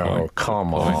about. No,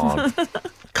 come on.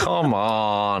 Come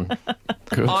on.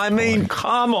 Good I mean, point.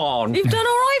 come on. You've done all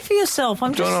right for yourself,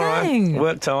 I'm Done just all right. saying.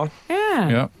 Worked hard. Yeah.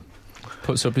 Yeah.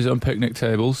 Puts up his own picnic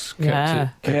tables.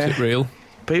 Kept it real.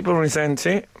 People resent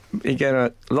it. You get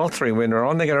a lottery winner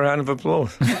on, they get a round of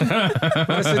applause.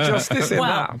 Where's the justice in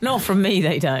Well, that? not from me,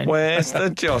 they don't. Where's the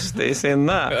justice in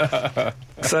that?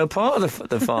 So part of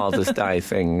the Father's Day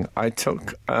thing, I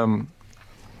took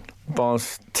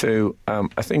Boz to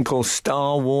a thing called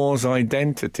Star Wars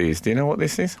Identities. Do you know what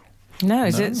this is? No,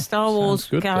 is it Star Wars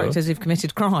good, characters who've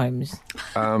committed crimes?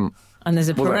 And there's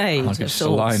a parade I'll of get a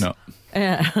sorts. lineup.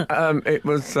 Yeah. It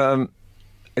was.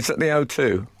 It's at the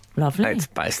O2. Lovely. It's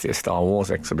basically a Star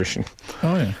Wars exhibition.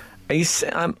 Oh, yeah. He's.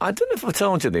 I don't know if I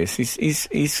told you this. He's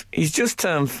just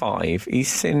turned 5. He's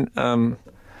seen the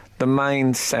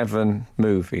main 7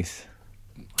 movies.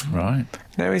 Right.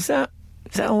 Now is that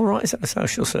all right? Is that a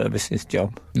social services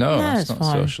job? No, No, it's it's not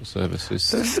fine. social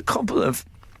services. There's a couple of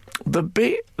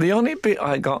the only bit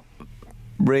I got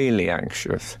really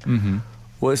anxious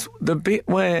was the bit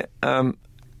where Anakin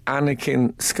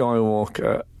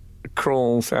Skywalker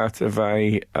crawls out of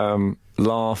a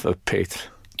lava pit.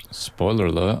 Spoiler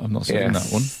alert, I've not seen that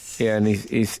one. Yeah, and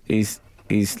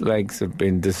his legs have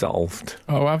been dissolved.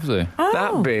 Oh, have they?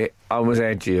 That bit, I was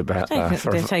edgy about that.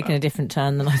 They've taken a different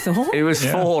turn than I thought. It was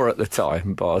 4 at the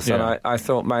time, Boz, Yeah. and I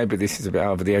thought maybe this is a bit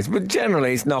over the edge. But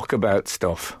generally, it's knockabout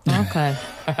stuff. Okay.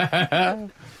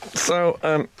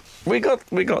 So we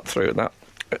got through that.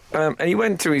 And he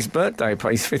went to his birthday,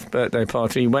 his 5th birthday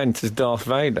party. He went as Darth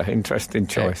Vader. Interesting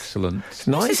choice. Excellent. It's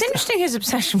nice. It's interesting, his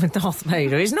obsession with Darth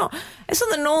Vader. It's not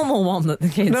the normal one that the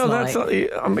kids No, like. that's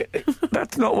not. I mean,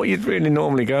 that's not what you'd really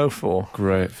normally go for.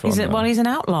 Great fun. Well, he's an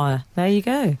outlier. There you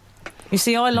go. You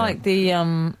see, I like the.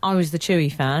 I was the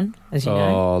Chewie fan, as you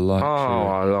know.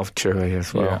 I love Chewie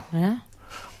as well. Yeah.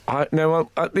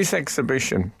 At this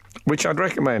exhibition, which I'd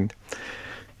recommend,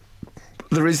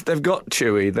 they've got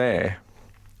Chewie there.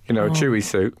 A Chewie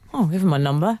suit. Oh, give him my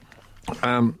number.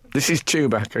 This is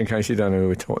Chewbacca, in case you don't know who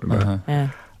we're talking about. Yeah.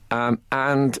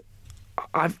 And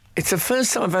it's the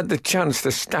first time I've had the chance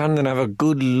to stand and have a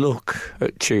good look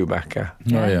at Chewbacca.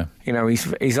 Oh, yeah.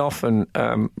 He's often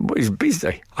he's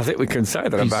busy. I think we can say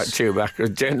that about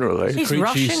Chewbacca generally. He's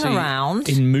rushing around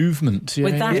in movement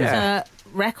with that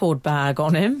record bag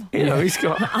on him. He's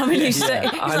got. I mean, he's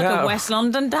like a West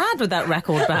London dad with that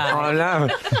record bag. I know.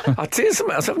 I'll tell you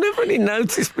something else. I've never really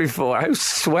noticed before how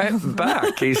swept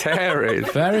back his hair is.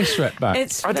 Very swept back.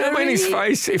 I don't mean his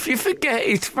face. If you forget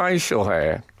his facial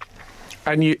hair,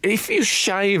 and if you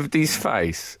shaved his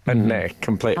face and neck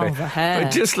completely, the hair.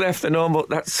 but just left the normal,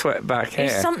 that swept back hair.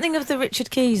 It's something of the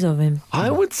Richard Keys of him.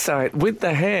 I would say with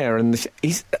the hair and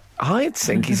I'd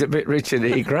think he's a bit Richard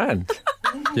E. Grant.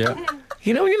 Yeah.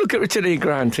 When you look at Richard E.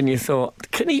 Grant and you thought,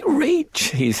 can he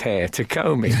reach his hair to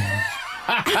comb it?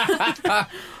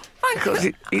 Because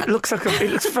it looks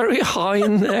very high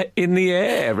in the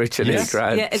air, Richard E.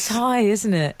 Grant. Yeah, it's high,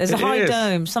 isn't it? There's a high is.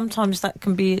 dome. Sometimes that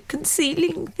can be a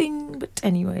concealing thing, but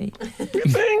anyway. You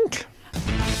think?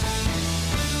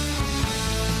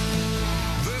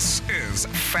 This is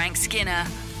Frank Skinner,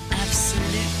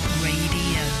 Absolute Radio.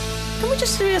 Can we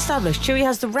just re-establish? Chewie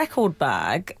has the record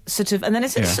bag, and then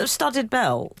it's a sort of studded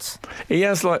belt. He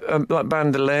has like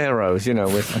bandoleros,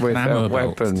 with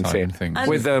weapons in,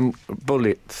 with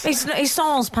bullets. He's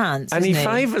sans pants, And he isn't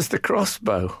favours the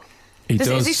crossbow. He does.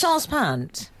 Is he sans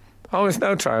pants? Oh, there's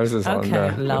no trousers on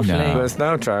there. Lovely. No. There's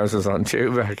no trousers on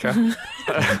Chewbacca.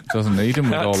 Doesn't need him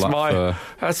with all that fur.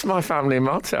 That's my family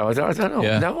motto. I don't know.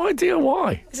 Yeah. No idea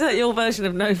why. Is that your version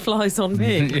of no flies on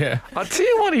me? Yeah. I'll tell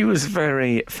you what he was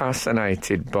very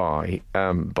fascinated by,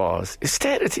 Boz. He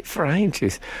stared at it for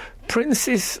ages.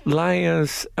 Princess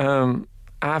Leia's,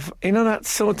 that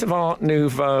sort of Art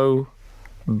Nouveau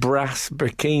brass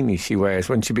bikini she wears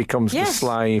when she becomes the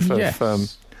slave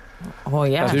of... Oh,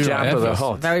 yeah. Jabba the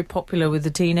Hutt. Very popular with the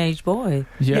teenage boy.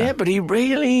 Yeah, but he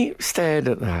really stared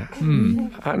at that.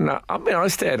 And I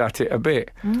stared at it a bit.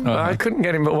 But I couldn't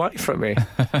get him away from me.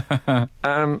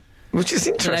 Which is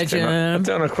interesting. I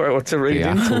don't know quite what to read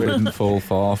into it. Didn't fall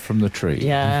far from the tree.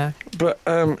 Yeah. But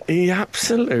he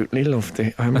absolutely loved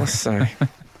it, I must say.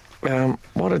 And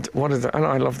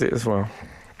I loved it as well.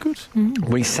 Good.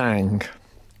 We sang.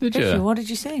 Did you? What did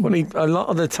you sing? Well, a lot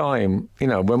of the time,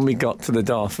 when we got to the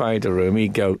Darth Vader room,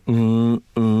 he'd go,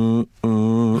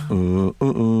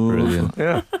 Brilliant.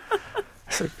 Yeah.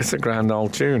 It's a grand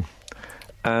old tune.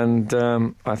 And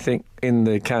I think in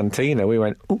the cantina we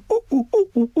went,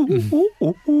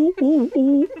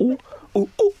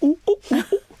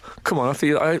 Come on, I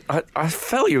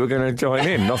felt you were going to join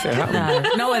in. Nothing happened.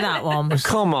 No, not with that one.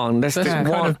 Come on, there's just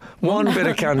one bit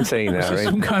of cantina. Was there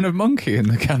some kind of monkey in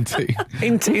the canteen?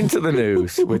 into the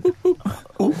news. With...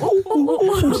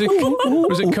 Was it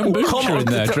kombucha in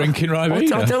there drinking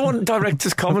Ribena? I don't want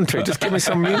director's commentary. Just give me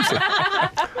some music.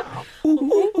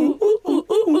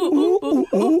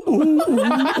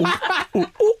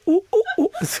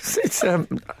 It's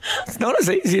not as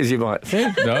easy as you might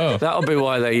think. No. That'll be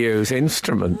why they use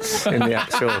instruments in the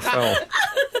actual film.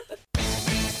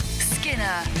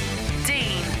 Skinner,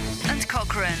 Dean and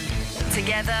Cochrane.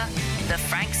 Together, The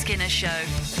Frank Skinner Show.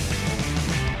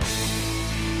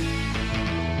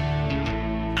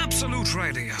 Absolute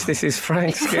Radio. This is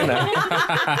Frank Skinner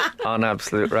on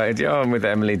Absolute Radio. I'm with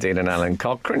Emily, Dean and Alan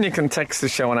Cochrane. You can text the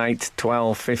show on 8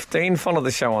 12 15. Follow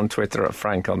the show on Twitter at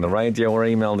Frank on the Radio or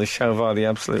email the show via the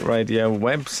Absolute Radio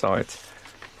website.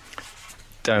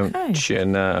 Don't you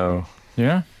know?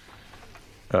 Yeah.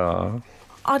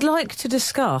 I'd like to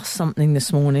discuss something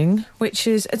this morning, which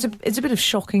is it's a bit of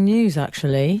shocking news,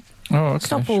 actually. Oh, okay.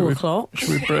 Stop all the clocks.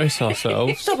 Should we brace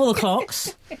ourselves? Stop all the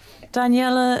clocks.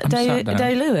 Daniela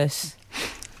Day-Lewis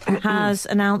has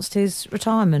announced his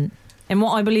retirement in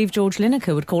what I believe George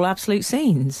Lineker would call absolute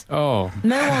scenes. Oh.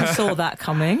 No one saw that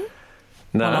coming.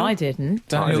 No. Well, I didn't.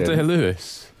 Daniel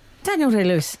Day-Lewis. Daniel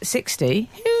Day-Lewis, 60.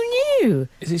 Who you.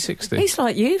 Is he 60? He's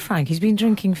like you, Frank. He's been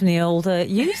drinking from the old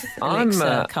youth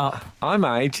elixir cup. I'm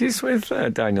ages with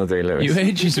Daniel Day-Lewis. You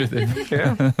ages with him?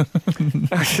 Yeah.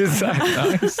 I should say.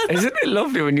 Nice. Isn't it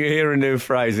lovely when you hear a new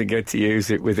phrase and get to use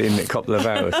it within a couple of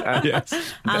hours? Yes.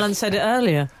 Alan said it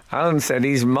earlier. Alan said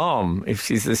his mom, if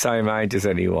she's the same age as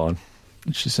anyone.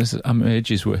 She says I'm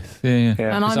ages with. Yeah.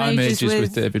 And 'Cause I'm ages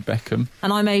with David Beckham.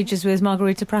 And I'm ages with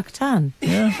Margarita Prakatan.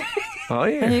 Yeah. Oh,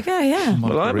 yeah. There you go, yeah.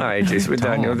 Well, I'm ages with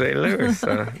Daniel D-Lewis.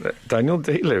 Daniel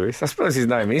D-Lewis. I suppose his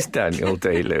name is Daniel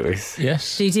D-Lewis.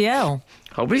 Yes. DDL.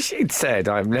 I wish he'd said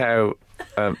I'm now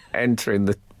entering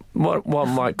the what one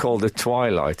might call the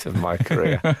twilight of my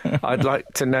career. I'd like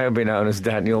to now be known as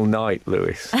Daniel Knight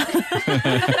Lewis.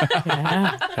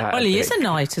 Yeah. Well, he is a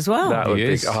knight as well. That would He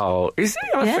be. is. Oh, is he?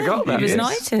 I forgot that. He was Yes.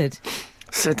 knighted.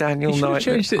 Sir Daniel You should have Knight.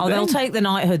 changed it Oh, they'll then. take the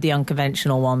knighthood, the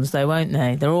unconventional ones, though, won't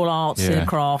they? They're all artsy Yeah. and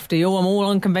crafty. Oh, I'm all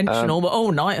unconventional,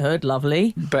 but knighthood,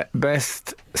 lovely.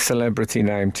 Best celebrity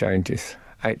name changes.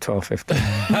 8, 12, 15.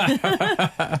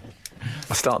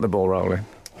 I'll start the ball rolling.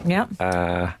 Yep.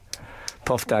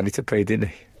 Puff Daddy to P.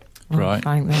 Diddy. Right.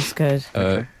 Frank, that's good.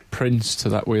 Prince to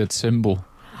that weird symbol.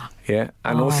 Yeah,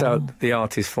 and also the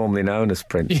artist formerly known as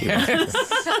Prince. Yes.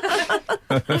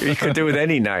 You could do with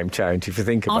any name change if you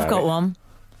think about it. I've got one.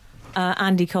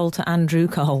 Andy Cole to Andrew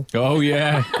Cole. Oh,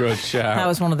 yeah. Good shout. That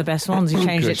was one of the best ones. He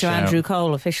changed Good it to shout. Andrew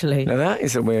Cole officially. Now, that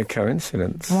is a weird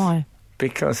coincidence. Why?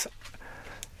 Because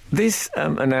this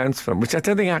announcement, which I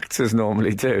don't think actors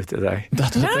normally do they?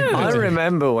 I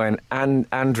remember when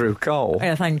Andrew Cole...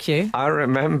 Yeah, thank you. I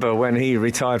remember when he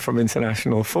retired from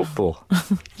international football.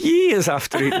 Years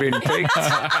after he'd been picked.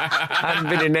 Hadn't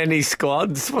been in any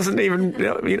squads. Wasn't even...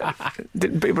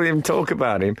 didn't people even talk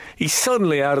about him? He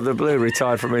suddenly, out of the blue,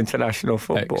 retired from international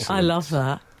football. Excellent. I love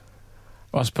that.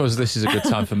 Well, I suppose this is a good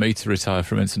time for me to retire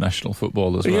from international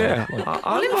football as well. Yeah.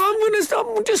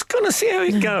 I'm just going to see how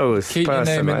it goes, Keep your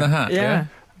name in the hat, yeah?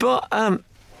 But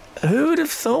who would have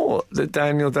thought that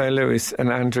Daniel Day-Lewis and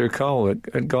Andrew Cole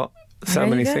had got so There you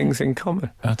many go. things in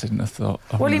common? I didn't have thought.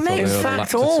 I Well, he wouldn't have made- thought In they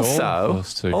fact, overlapped at all,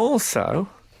 those two. also,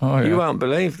 Oh, yeah. you won't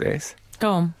believe this, Go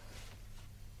on.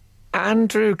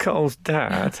 Andrew Cole's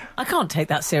dad... I can't take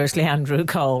that seriously, Andrew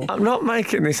Cole. I'm not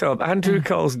making this up. Andrew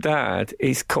Cole's dad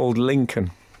is called Lincoln,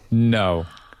 No.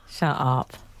 Shut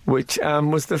up. which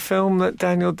was the film that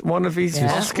Daniel... One of his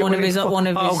Yeah. Oscar One of winning- his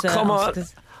Oh, come on.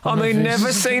 Oscars. I mean,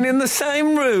 never seen in the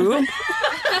same room.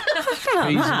 Peas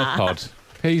in a pod.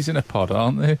 Peas in a pod,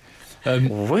 aren't they?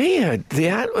 Weird.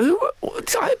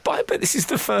 I bet this is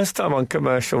the first time on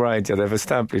commercial radio they've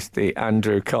established the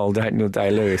Andrew Cole, Daniel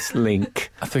Day-Lewis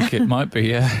link. I think it might be,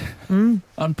 yeah. And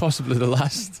possibly the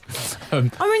last. I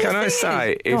mean, Can the I thing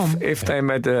say, is- Go on. if they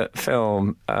made a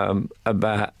film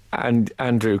about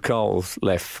Andrew Cole's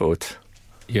left foot,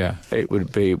 Yeah. it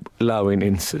would be low in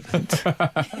incident.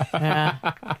 Yeah.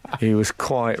 He was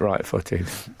quite right-footed,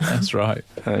 That's right.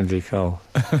 Andrew Cole.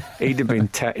 He'd have been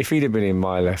if he'd have been in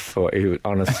my left foot, he would,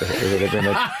 honestly,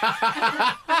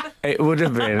 it would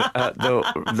have been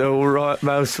the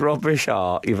most rubbish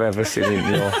art you've ever seen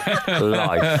in your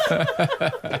life.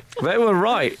 They were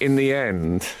right in the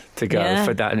end to go Yeah.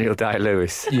 for Daniel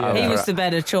Day-Lewis. Yeah. He was the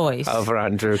better choice. over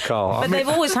Andrew Cole. But they've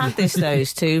always had this,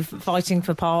 those two, fighting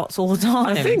for parts all the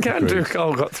time. I think Andrew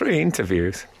Cole got 3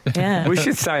 interviews. Yeah. We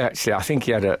should say, actually, I think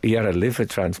he had a liver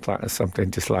transplant or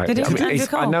something, just like... Did he? I mean, Andrew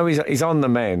Cole? I know he's on the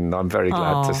mend, I'm very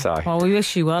glad to say. Well, we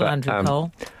wish you well, But, Andrew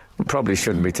Cole. We probably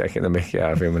shouldn't be taking the mickey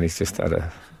out of him when he's just had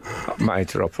a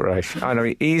major operation. I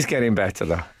know he's getting better,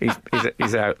 though.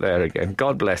 He's out there again.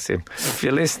 God bless him. If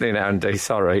you're listening, Andy,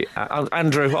 sorry.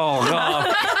 Andrew, oh,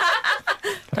 God.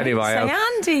 Anyway, Say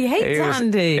Andy, hates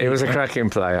Andy. he was a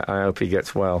cracking player. I hope he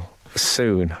gets well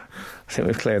soon. I think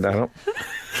we've cleared that up.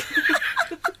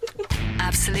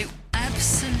 Absolute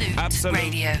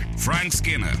Radio. Frank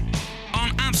Skinner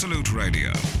on Absolute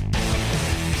Radio.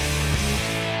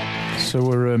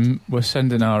 So we're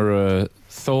sending our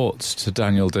thoughts to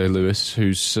Daniel Day-Lewis,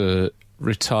 who's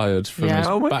retired from Yeah. his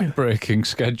Oh, really? back-breaking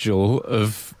schedule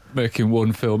of making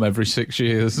one film every 6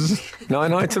 years.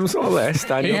 9 items or less,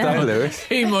 Daniel Yeah. Day-Lewis.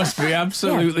 He must be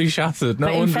absolutely shattered. No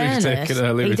But in wonder he's fairness, taken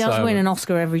early he retirement. does win an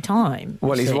Oscar every time.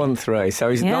 Well, he's See? won 3, so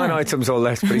he's Yeah. 9 items or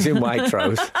less, but he's in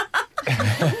Waitrose.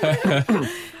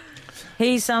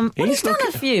 He's done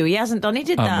a few. He hasn't done. He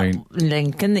did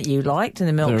Lincoln that you liked, and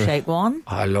the milkshake one.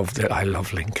 I loved it. I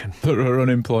love Lincoln. There are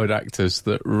unemployed actors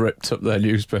that ripped up their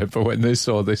newspaper when they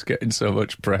saw this getting so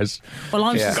much press. Well,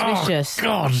 I'm suspicious.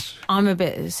 God, I'm a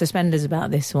bit suspenders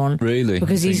about this one. Really?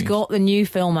 Because he's got the new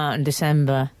film out in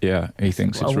December. Yeah, he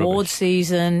thinks it's award rubbish.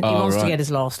 Season. He wants to get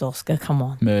his last Oscar. Come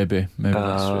on. Maybe that's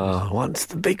rubbish. Wants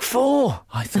the big four.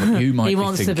 I thought you might he be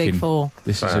wants thinking, the big four.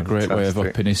 This is a great way of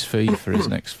upping his fee for his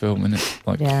next film, isn't it?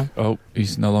 Like, oh,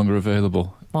 he's no longer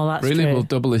available. Well, that's really, true. We'll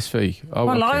double his fee. Oh,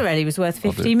 well, okay. I read he was worth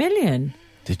 50 million.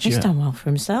 Did you? He's done well for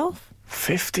himself.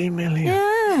 50 million?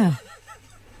 Yeah.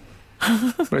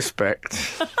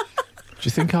 Respect. Do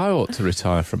you think I ought to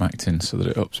retire from acting so that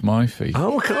it ups my fee?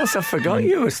 Oh, of course, I forgot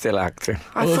you were still acting.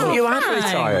 I thought you had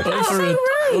retired.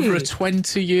 Over a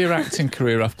 20-year acting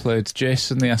career, I've played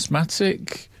Jason the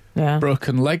Asthmatic,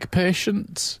 Broken Leg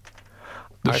Patient,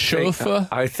 the Chauffeur.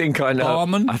 I think I know.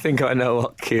 Barman. I think I know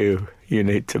what queue you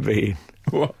need to be in.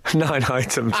 What? 9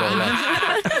 items on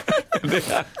that.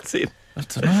 I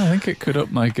don't know. I think it could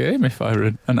up my game if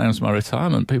I announced my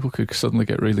retirement. People could suddenly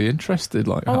get really interested,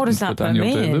 like what does happened that for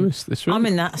Daniel mean? Day-Lewis. I'm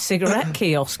in that cigarette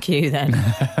kiosk queue then.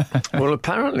 Well,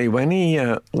 apparently, when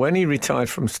he retired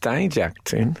from stage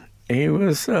acting, he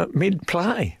was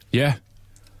mid-play. Yeah,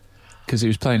 because he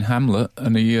was playing Hamlet,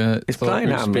 and he He's thought playing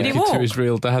he was Hamlet. speaking to his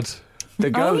real dad.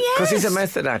 Because he's a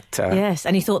method actor. Yes,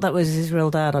 and he thought that was his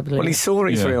real dad, I believe. Well, he saw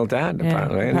his real dad,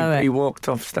 apparently, and he walked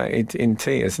off stage in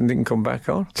tears and didn't come back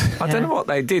on. I don't know what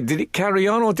they did. Did it carry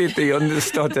on, or did the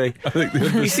understudy? I think the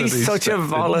understudy. He's such a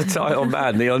volatile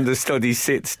man. The understudy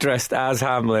sits dressed as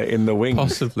Hamlet in the wings.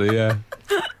 Possibly, yeah.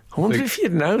 I wonder if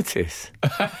you'd notice.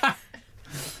 I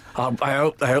hope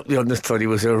the understudy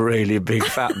was a really big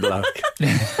fat bloke.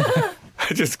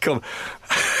 Just come...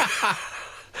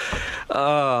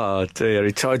 Oh dear,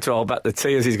 he tried to hold back the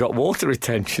tears. He's got water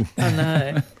retention. I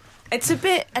know. It's a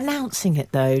bit announcing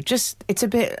it though. It's a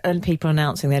bit people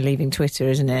announcing they're leaving Twitter,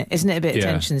 isn't it? Isn't it a bit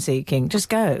attention seeking? Just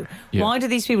go. Yeah. Why do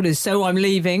these people do? So I'm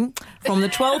leaving from the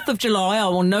 12th of July. I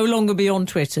will no longer be on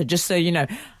Twitter. Just so you know.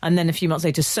 And then a few months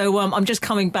later, so I'm just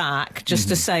coming back just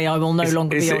to say I will no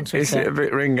longer be on Twitter. Is it a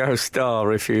bit Ringo Starr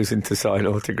refusing to sign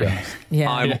autographs?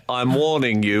 Yeah. I'm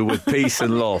warning you with peace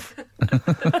and love.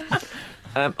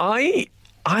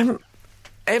 I'm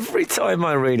every time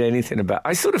I read anything about,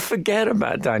 I sort of forget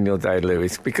about Daniel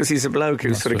Day-Lewis because he's a bloke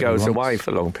who sort of goes away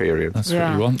for long periods. That's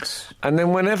what he wants. And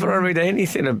then whenever I read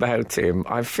anything about him,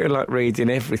 I feel like reading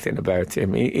everything about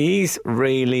him. He's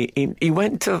really he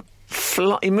moved to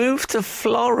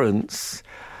Florence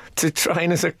to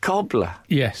train as a cobbler.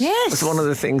 Yes. That's one of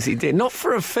the things he did. Not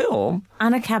for a film.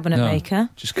 And a cabinet maker.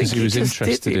 Just because he was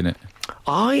interested in it.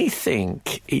 I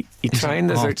think he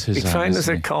trained as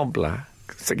a cobbler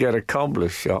to get a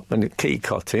cobbler's shop and a key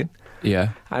cutting. Yeah.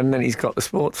 And then he's got the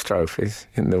sports trophies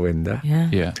in the window.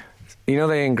 Yeah. You know,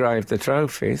 they engraved the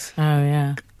trophies. Oh,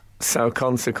 yeah. So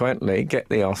consequently, get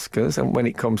the Oscars, and when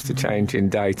it comes to changing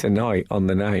day to night on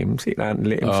the names, he can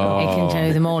handle it himself. He can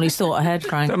do them all. He's thought ahead,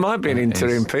 Frank. There might be an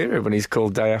interim period when he's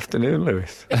called Day Afternoon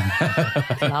Lewis.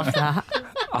 Love that.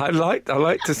 I like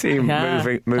to see him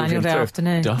moving Daniel Day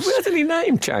Afternoon. Where did he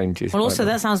name changes? Well, also,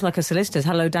 that sounds like a solicitor's.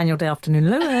 Hello, Daniel Day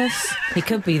Afternoon Lewis. He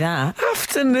could be that.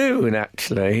 Afternoon,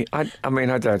 actually. I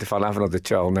mean, I don't know if I'll have another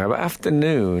child now, but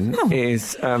afternoon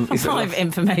is private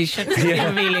information.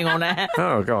 Revealing on air.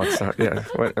 Oh, God. So, yeah,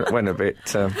 went a bit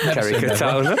Kerry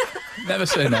Katona. Never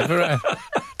say never, eh?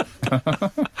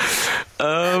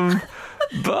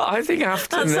 But I think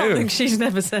afternoon... That's something she's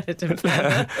never said.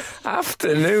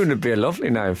 Afternoon would be a lovely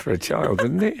name for a child,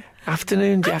 wouldn't it?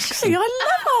 Afternoon Jackson. Actually, I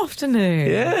love afternoon.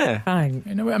 Yeah. Frank.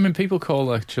 You know, I mean, people call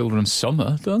their children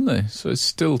summer, don't they? So it's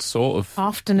still sort of...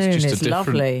 Afternoon is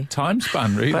lovely. Time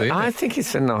span, really. But I think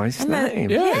it's a nice name.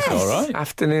 Yeah, it's all right.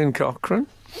 Afternoon Cochrane.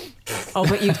 Oh,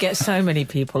 but you'd get so many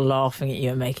people laughing at you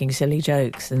and making silly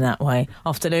jokes in that way.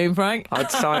 Afternoon, Frank.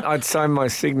 I'd sign my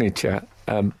signature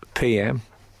PM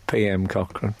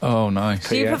Cochrane. Oh, nice.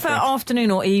 Do you prefer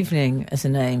afternoon or evening as a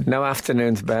name? No,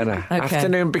 afternoon's better. Okay.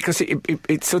 Afternoon, because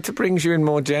it sort of brings you in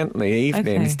more gently.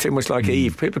 Evening, it's too much like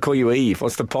Eve. People call you Eve.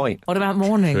 What's the point? What about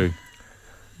morning? True.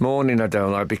 Morning I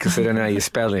don't like because I don't know how you're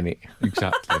spelling it.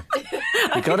 Exactly.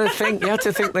 You have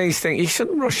to think these things. You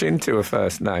shouldn't rush into a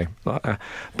first name like that.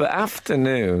 But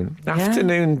afternoon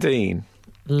Dean.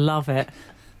 Love it.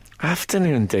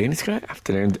 Afternoon Dean, it's great.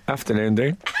 Afternoon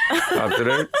Dean.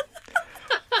 Afternoon.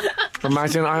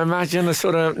 I imagine a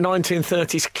sort of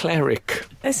 1930s cleric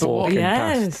walking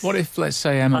past. What if, let's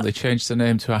say, Emily changed the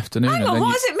name to Afternoon? Hang on,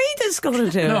 what does it mean? has got to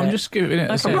do it. No, I'm just giving it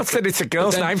a I'm not saying it's a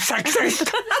girl's name,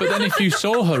 sexist. But then if you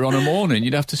saw her on a morning,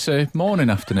 you'd have to say morning,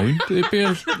 afternoon. It'd be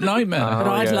a nightmare. But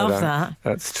I'd love that.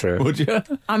 That's true. Would you?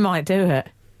 I might do it.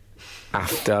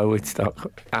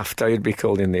 After you'd be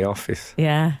called in the office.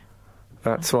 Yeah.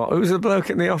 That's what. Who was the bloke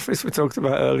in the office we talked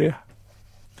about earlier?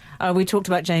 We talked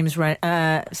about James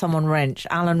someone Wrench.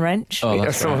 Alun Wrench. Oh,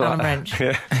 that's right. Alun Wrench.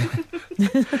 Yeah.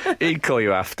 He'd call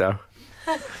you after.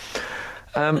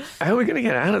 How are we going to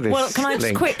get out of this? Well, can I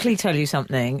just quickly tell you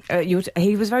something? He was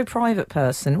a very private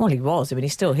person. Well, he was. I mean,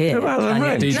 he's still here. Who, Alun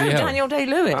Wrench? No, Daniel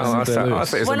Day-Lewis. Oh, I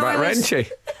thought it was about Wrenchy.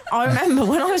 I remember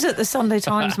when I was at the Sunday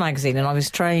Times magazine and I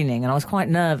was training and I was quite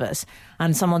nervous,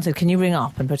 and someone said, can you ring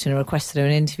up and put in a request to do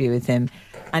an interview with him?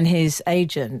 And his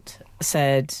agent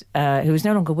said, who was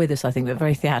no longer with us, I think, but a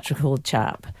very theatrical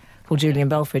chap called Julian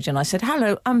Belfridge, and I said,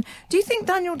 hello, do you think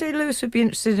Daniel Day-Lewis would be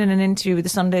interested in an interview with the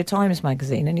Sunday Times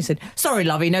magazine? And he said, sorry,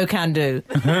 lovey, no can do.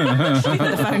 He put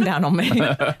the phone down on me.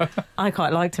 I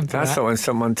quite liked him for that. That's when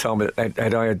someone told me that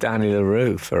they'd hired Danny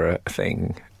LaRue for a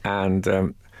thing,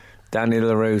 and Danny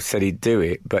LaRue said he'd do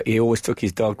it, but he always took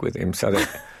his dog with him, so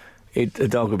that the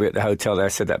dog would be at the hotel there,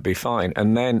 said that'd be fine.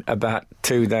 And then about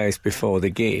 2 days before the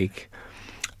gig,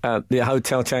 the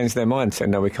hotel changed their mind, said,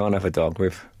 no, we can't have a dog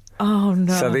with. Oh,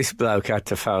 no. So this bloke had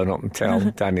to phone up and tell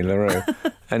Danny LaRue.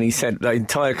 And he said the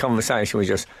entire conversation was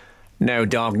just, no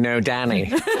dog, no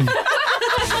Danny.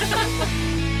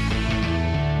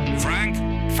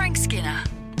 Frank Skinner.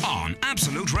 On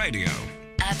Absolute Radio.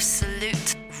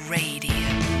 Absolute Radio.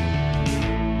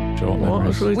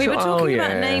 We were talking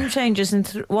about name changes, and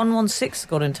 116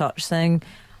 got in touch saying,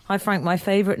 hi Frank, my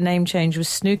favourite name change was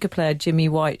snooker player Jimmy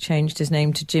White changed his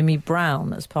name to Jimmy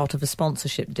Brown as part of a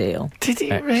sponsorship deal. Did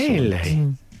he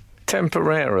really?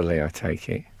 Temporarily, I take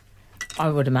it. I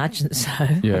would imagine so.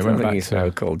 Yeah, I don't think he's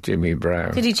now called Jimmy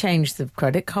Brown. Did he change the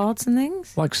credit cards and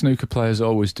things? Like snooker players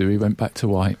always do, he went back to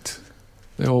white.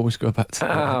 They always go back to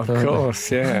of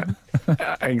course, yeah.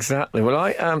 Exactly.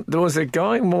 Well, there was a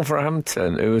guy in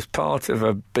Wolverhampton who was part of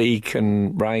a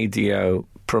Beacon radio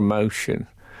promotion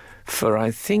for, I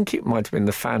think it might have been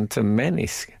the Phantom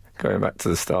Menace, going back to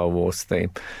the Star Wars theme.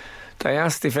 They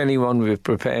asked if anyone would be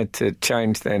prepared to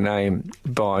change their name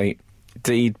by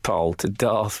deed poll to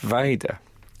Darth Vader.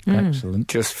 Excellent.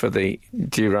 Just for the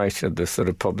duration of the sort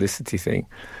of publicity thing.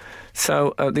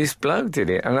 So this bloke did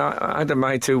it, and I had a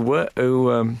mate who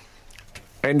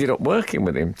ended up working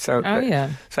with him. So,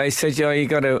 so he said, you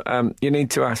got to, you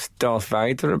need to ask Darth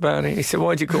Vader about it. He said,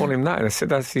 why'd you call him that? And I said,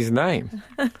 that's his name.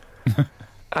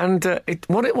 And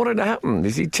what had happened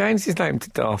is he changed his name to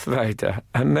Darth Vader,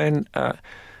 and then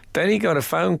he got a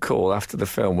phone call after the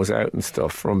film was out and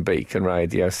stuff from Beacon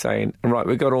Radio saying, right,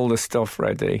 we got all the stuff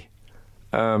ready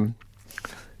to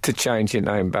change your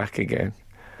name back again.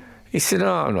 He said,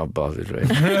 oh, I'm not bothered really.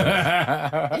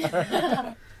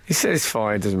 He said, it's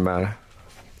fine, it doesn't matter.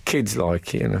 Kids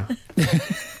like it, you know.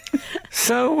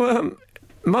 So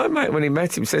my mate, when he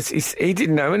met him, says he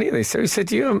didn't know any of this. So he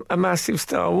said, you're a massive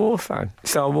Star Wars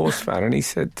fan? And he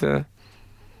said,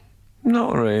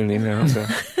 not really, no.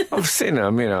 I've seen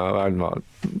them, you know.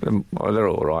 They're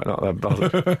all right, not that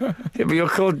bothered. Yeah, but you're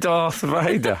called Darth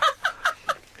Vader.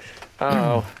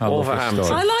 Oh,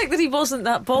 Wolverhampton. I like that he wasn't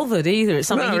that bothered either. It's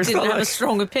something he didn't have a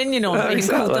strong opinion on, being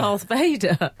called Darth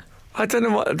Vader. I don't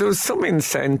know what. There was some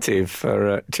incentive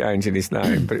for changing his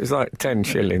name, but it was like 10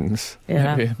 shillings.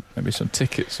 Yeah. Maybe some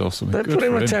tickets or something. Put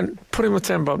him a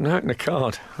 £10 note in a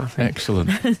card, I think. Excellent.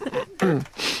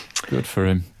 Good for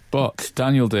him. But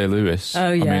Daniel Day-Lewis,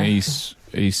 I mean, he's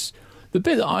the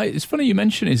bit that it's funny you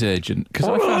mention his agent. Because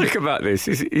what I like about this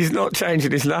is he's not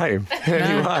changing his name.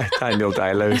 Anyway, Daniel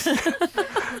Day-Lewis.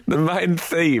 The main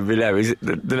theme, is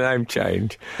the name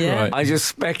change. Yeah. Right. I just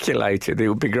speculated it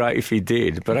would be great if he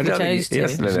did, but I don't think he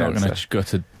hasn't He's not announced going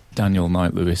to go to Daniel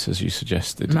Knight-Lewis, as you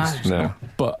suggested. No.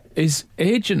 But his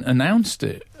agent announced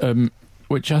it,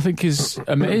 which I think is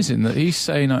amazing, that he's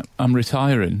saying, I'm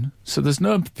retiring. So there's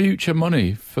no future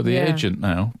money for the agent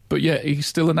now, but yet he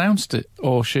still announced it,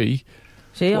 or she.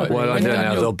 Well, I don't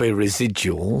know, there'll be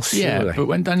residuals. Yeah, surely. but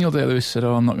when Daniel Day-Lewis said,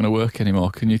 I'm not going to work anymore,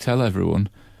 can you tell everyone?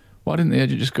 Why didn't the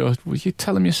agent just go, well, you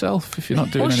tell him yourself if you're not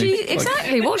doing anything?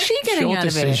 Exactly, what's she getting out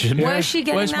of it? Where's she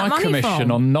getting that money from? Where's my commission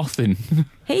on nothing?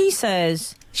 He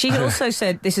says, she also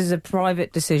said this is a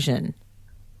private decision.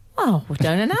 Oh, well,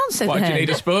 don't announce it Why then. do you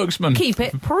need a spokesman? Keep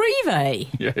it privé.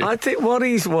 Yeah. I think what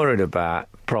he's worried about,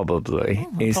 probably,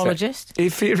 is that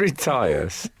if he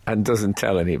retires and doesn't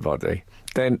tell anybody,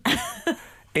 then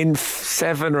in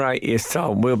 7 or 8 years'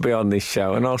 time, we'll be on this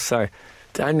show and I'll say,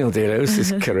 Daniel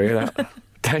Day-Lewis's career,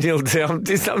 Daniel D. I'm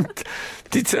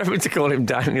determined to call him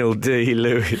Daniel D.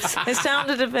 Lewis. It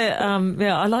sounded a bit,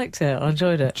 I liked it. I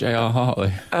enjoyed it. J.R.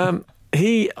 Hartley.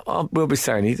 He will be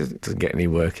saying he doesn't get any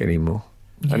work anymore.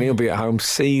 And he'll be at home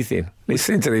seething,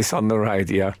 listening to this on the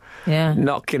radio,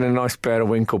 knocking a nice pair of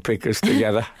winkle pickers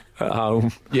together at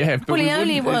home. Yeah, but he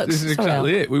only works... This is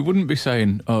exactly it. We wouldn't be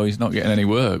saying, he's not getting any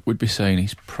work. We'd be saying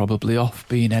he's probably off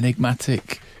being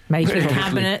enigmatic. Making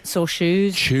cabinets or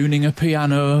shoes. Tuning a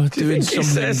piano, doing something. He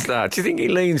says that? Do you think he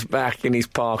leans back in his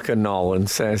Parker Knoll and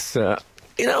says,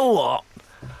 you know what?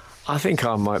 I think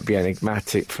I might be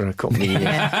enigmatic for a couple of years.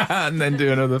 And then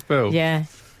do another film. Yeah.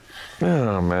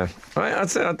 Oh, man. Right,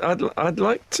 I'd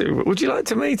like to... Would you like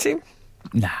to meet him?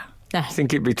 Nah. I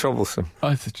think it'd be troublesome.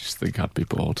 I just think I'd be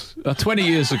bored. 20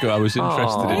 years ago, I was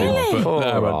interested in him, but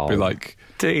now I'd be like,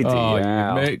 you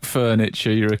make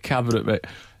furniture, you're a cabinet mate.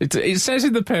 It says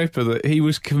in the paper that he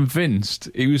was convinced,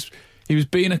 he was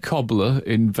being a cobbler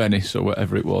in Venice or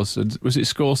whatever it was, and was it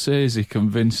Scorsese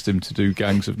convinced him to do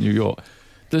Gangs of New York?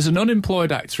 There's an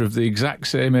unemployed actor of the exact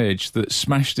same age that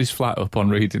smashed his flat up on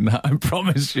reading that. I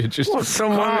promise you, just... What,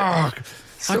 someone... I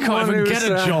can't even get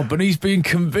a job, and he's being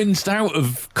convinced out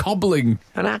of cobbling.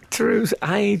 An actor whose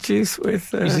ages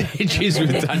with... His ages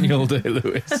with Daniel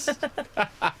Day-Lewis.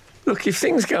 Look, if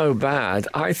things go bad,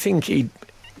 I think he'd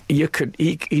be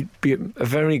a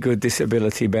very good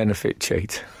disability benefit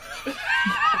cheat.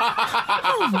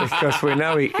 Because we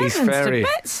know he's very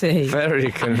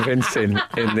convincing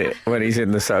when he's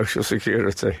in the Social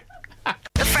Security.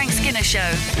 The Frank Skinner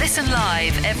Show. Listen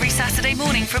live every Saturday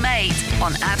morning from 8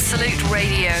 on Absolute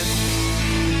Radio.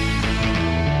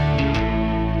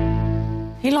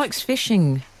 He likes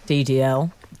fishing,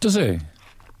 DDL. Does he?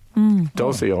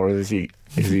 Does he, or is he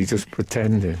just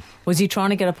pretending? Was he trying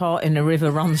to get a part in a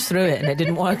river runs through it and it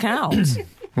didn't work out?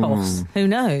 Who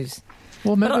knows?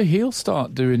 Well, maybe he'll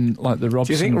start doing like the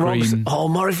Robson Green.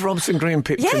 What if Robson Green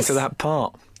pipped into that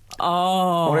part?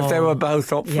 Oh. What if they were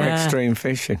both up for extreme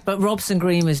fishing? But Robson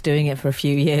Green was doing it for a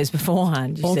few years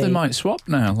beforehand, you see. They might swap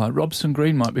now. Like Robson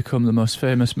Green might become the most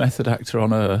famous method actor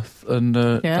on earth, and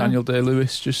Daniel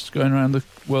Day-Lewis just going around the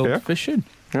world fishing.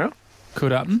 Yeah.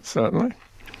 Could happen. Certainly.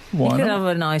 Why could have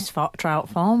a nice trout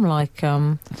farm like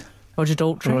Roger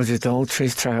Daltrey. Roger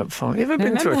Daltrey's trout farm. You ever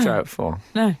been to a trout farm?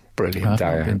 No. Brilliant day.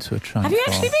 I've been to a trout farm. Have you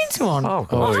actually been to one?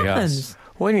 What happens?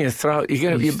 When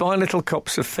you buy little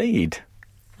cups of feed.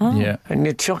 Oh. Yeah. And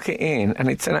you chuck it in, and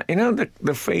it's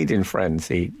the feeding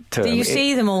frenzy term. Do you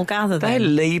see them all gather then? They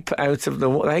leap out of the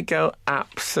water. They go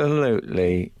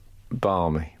absolutely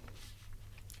balmy.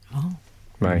 Oh.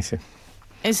 Amazing.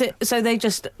 Is it so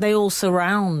they all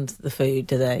surround the food,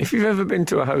 do they? If you've ever been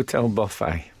to a hotel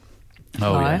buffet,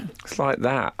 it's like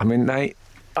that. I mean, they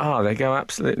go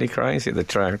absolutely crazy, the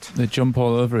trout. They jump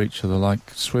all over each other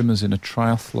like swimmers in a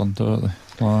triathlon, don't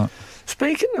they? Like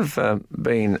Speaking of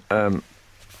being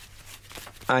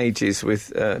ages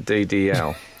with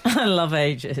DDL. I love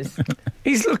ages.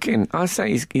 He's looking, I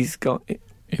say he's got...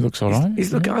 He looks all right.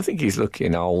 He's looking. I think he's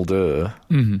looking older.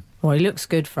 Mm-hmm. Well, he looks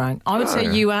good, Frank. I would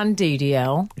say you and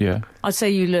DDL. Yeah. I'd say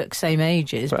you look same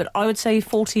ages, but I would say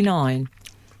 49.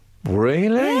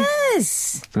 Really?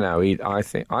 Yes. No,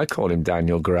 I call him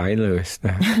Daniel Gray Lewis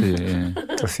now.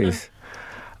 Because he's...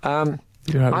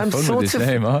 You're having fun with his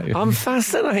name, aren't you? I'm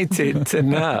fascinated to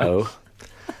know...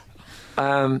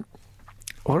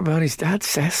 what about his dad,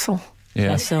 Cecil?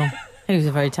 Yeah. Cecil. He was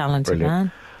a very talented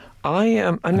man.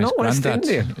 I'm not West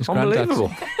Indian.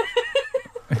 Unbelievable.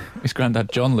 His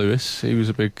granddad, John Lewis, he was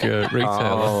a big retailer.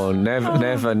 Oh,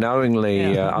 never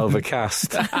knowingly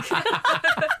overcast.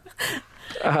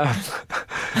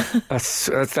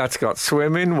 That's got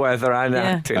swimming, weather and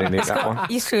acting in it, that one.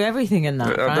 You threw everything in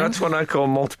that, That's what I call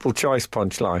multiple choice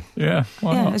punchline. Yeah,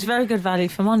 why not? It's very good value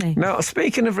for money. Now,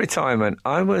 speaking of retirement,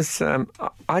 I was... I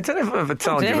don't know if I've ever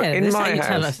told you, but in my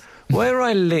house... Where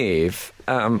I live,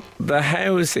 the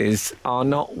houses are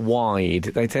not wide.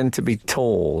 They tend to be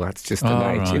tall. That's just the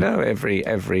nature. Right. You know,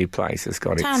 every place has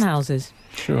got townhouses.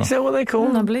 Sure. Is that what they call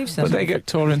them? I believe so. But they get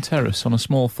Victorian terrace on a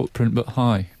small footprint but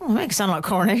high. Oh, it makes it sound like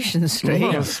Coronation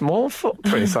Street. A small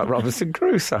footprint. It's like Robinson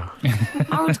Crusoe.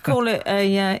 I would call it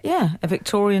a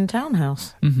Victorian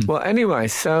townhouse. Mm-hmm. Well, anyway,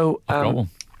 so there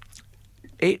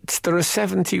are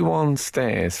 71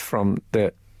 stairs from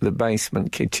the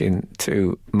basement kitchen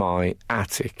to my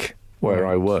attic where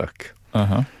I work.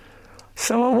 Uh-huh.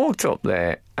 So I walked up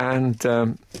there and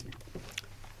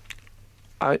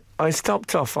I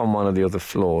stopped off on one of the other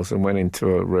floors and went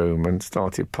into a room and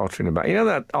started pottering about. You know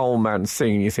that old man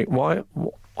singing, you think, what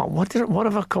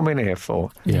have I come in here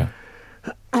for? Yeah.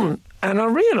 And I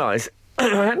realised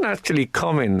I hadn't actually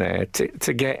come in there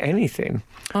to get anything.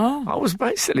 Oh. I was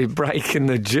basically breaking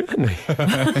the journey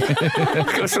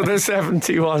because of the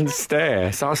 71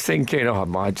 stairs. I was thinking, I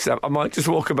might just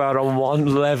walk about on one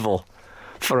level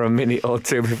for a minute or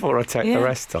two before I take the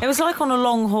rest off. It was like on a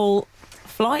long-haul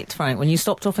flight, Frank, when you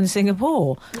stopped off in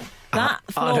Singapore. That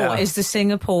floor is the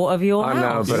Singapore of your house. I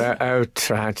know, but how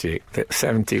tragic that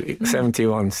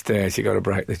 71 stairs, you got to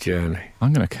break the journey.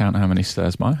 I'm going to count how many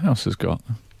stairs my house has got.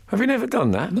 Have you never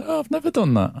done that? No, I've never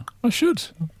done that. I should.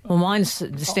 Well, mine's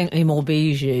distinctly more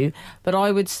bijou, but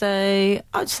I would say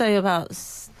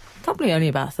probably only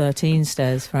about 13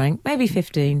 stairs, Frank. Maybe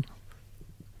 15.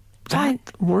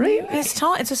 Really? It's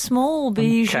tight. It's a small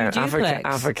bijou duplex.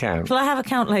 Have a count. Shall I have a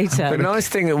count later? The nice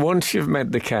thing that once you've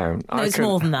made the count... It's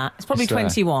more than that. It's probably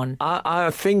 21.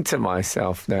 I think to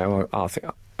myself now,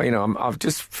 I've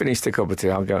just finished a cup of tea.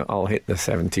 I'll hit the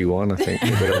 71, I think.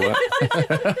 Give it a work.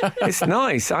 It's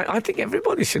nice. I think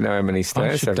everybody should know how many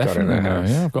stairs they've got in their house.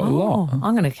 Yeah, I've got a lot.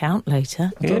 I'm going to count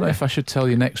later. I don't know if I should tell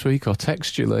you next week or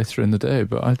text you later in the day,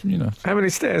 but How many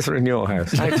stairs are in your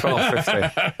house? 8, 12,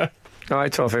 15. No,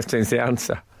 8, 12, 15 is the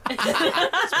answer.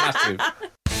 It's massive.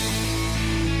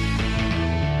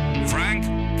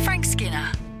 Frank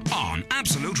Skinner. On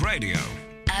Absolute Radio.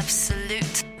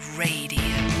 Absolute Radio.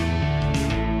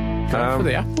 Go for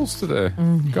the apples today.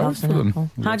 Go for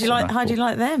them. How do you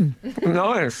like them?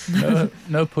 Nice.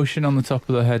 No pushing on the top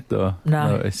of the head, though.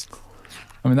 No. Noticed.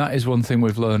 I mean, that is one thing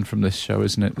we've learned from this show,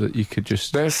 isn't it? That you could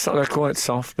just... They're quite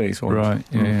soft, these ones. Right,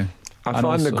 yeah. I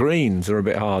find the greens are a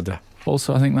bit harder.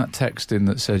 Also, I think that text in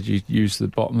that said you use the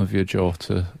bottom of your jaw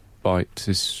to bite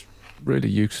is really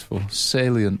useful.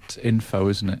 Salient info,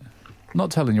 isn't it? I'm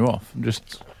not telling you off. I'm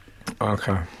just...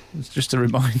 Okay. It's just a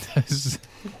reminder.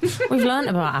 We've learnt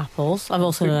about apples. I've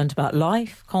also learnt about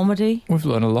life, comedy. We've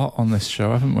learned a lot on this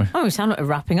show, haven't we? Oh, we sound like we're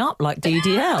wrapping up like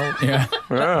DDL. Yeah.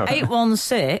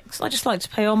 816. I just like to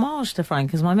pay homage to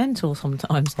Frank as my mentor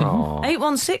sometimes.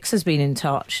 816 has been in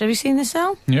touch. Have you seen this,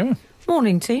 Al? Yeah.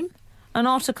 Morning, team. An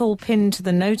article pinned to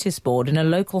the notice board in a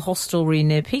local hostelry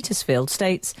near Petersfield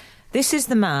states, "This is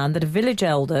the man that a village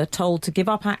elder told to give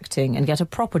up acting and get a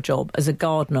proper job as a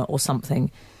gardener or something.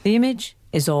 The image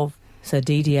is of Sir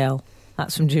DDL."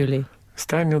 That's from Julie. It's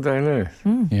Daniel Day-Lewis.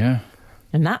 Yeah.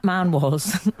 And that man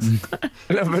was...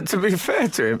 No, but to be fair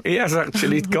to him, he has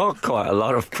actually got quite a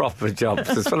lot of proper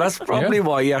jobs. So that's probably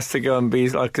why he has to go and be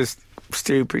like a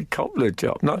stupid cobbler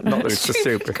job. Not that it's a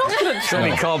stupid. There's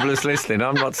any cobblers listening.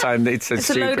 I'm not saying it's a stupid. It's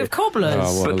a load of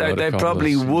cobblers. But they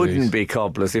probably wouldn't be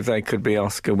cobblers if they could be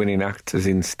Oscar-winning actors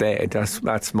instead.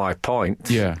 That's my point.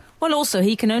 Yeah. Well, also,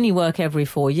 he can only work every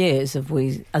 4 years, as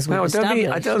we've established.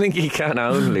 I don't think he can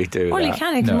only do that. Well, he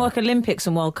can. He can work Olympics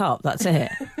and World Cup. That's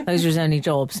it. Those are his only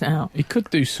jobs now. He could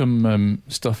do some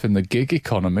stuff in the gig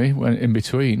economy in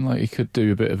between. Like he could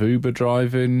do a bit of Uber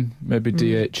driving, maybe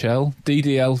DHL.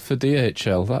 DDL for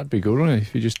DHL. That'd be good, wouldn't it?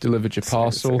 If you just delivered your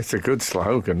parcel. It's a good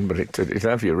slogan, but it'd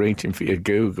have you reaching for your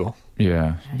Google.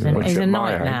 Yeah. He's a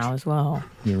knight now as well.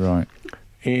 You're right.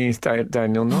 He's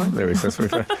Daniel Day-Lewis.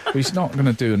 He's not going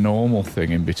to do a normal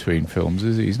thing in between films,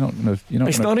 is he? He's not going to.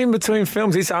 It's not in between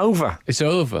films. It's over. It's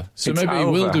over. So maybe he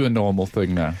will do a normal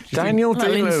thing now. Daniel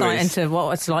Day-Lewis. Insight into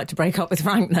what it's like to break up with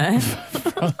Frank there.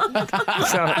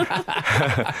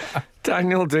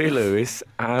 Daniel Day-Lewis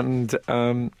and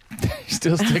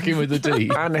still sticking with the D.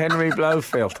 And Henry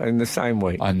Blofeld in the same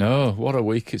week. I know. What a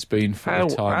week it's been for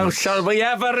How shall we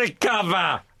ever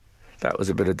recover? That was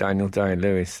a bit of Daniel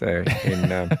Day-Lewis there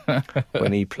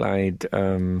when he played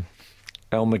Elmer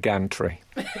Gantry.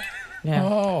 Yeah.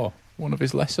 Oh, one of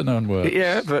his lesser-known works.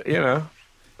 Yeah, but,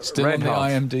 still Red on the hot.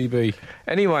 IMDb.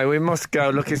 Anyway, we must go.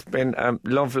 Look, it's been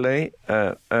lovely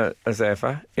as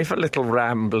ever, if a little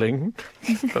rambling,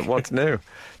 but what's new?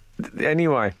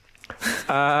 Anyway,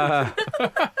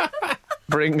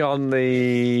 bring on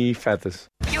the feathers.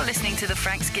 You're listening to the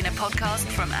Frank Skinner podcast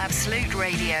from Absolute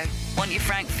Radio. Want your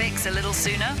Frank fix a little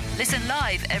sooner? Listen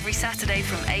live every Saturday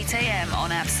from 8 a.m.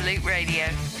 on Absolute Radio.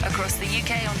 Across the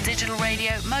UK on digital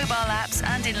radio, mobile apps,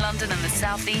 and in London and the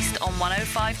South East on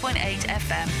 105.8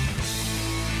 FM.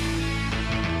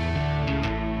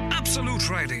 Absolute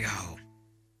Radio.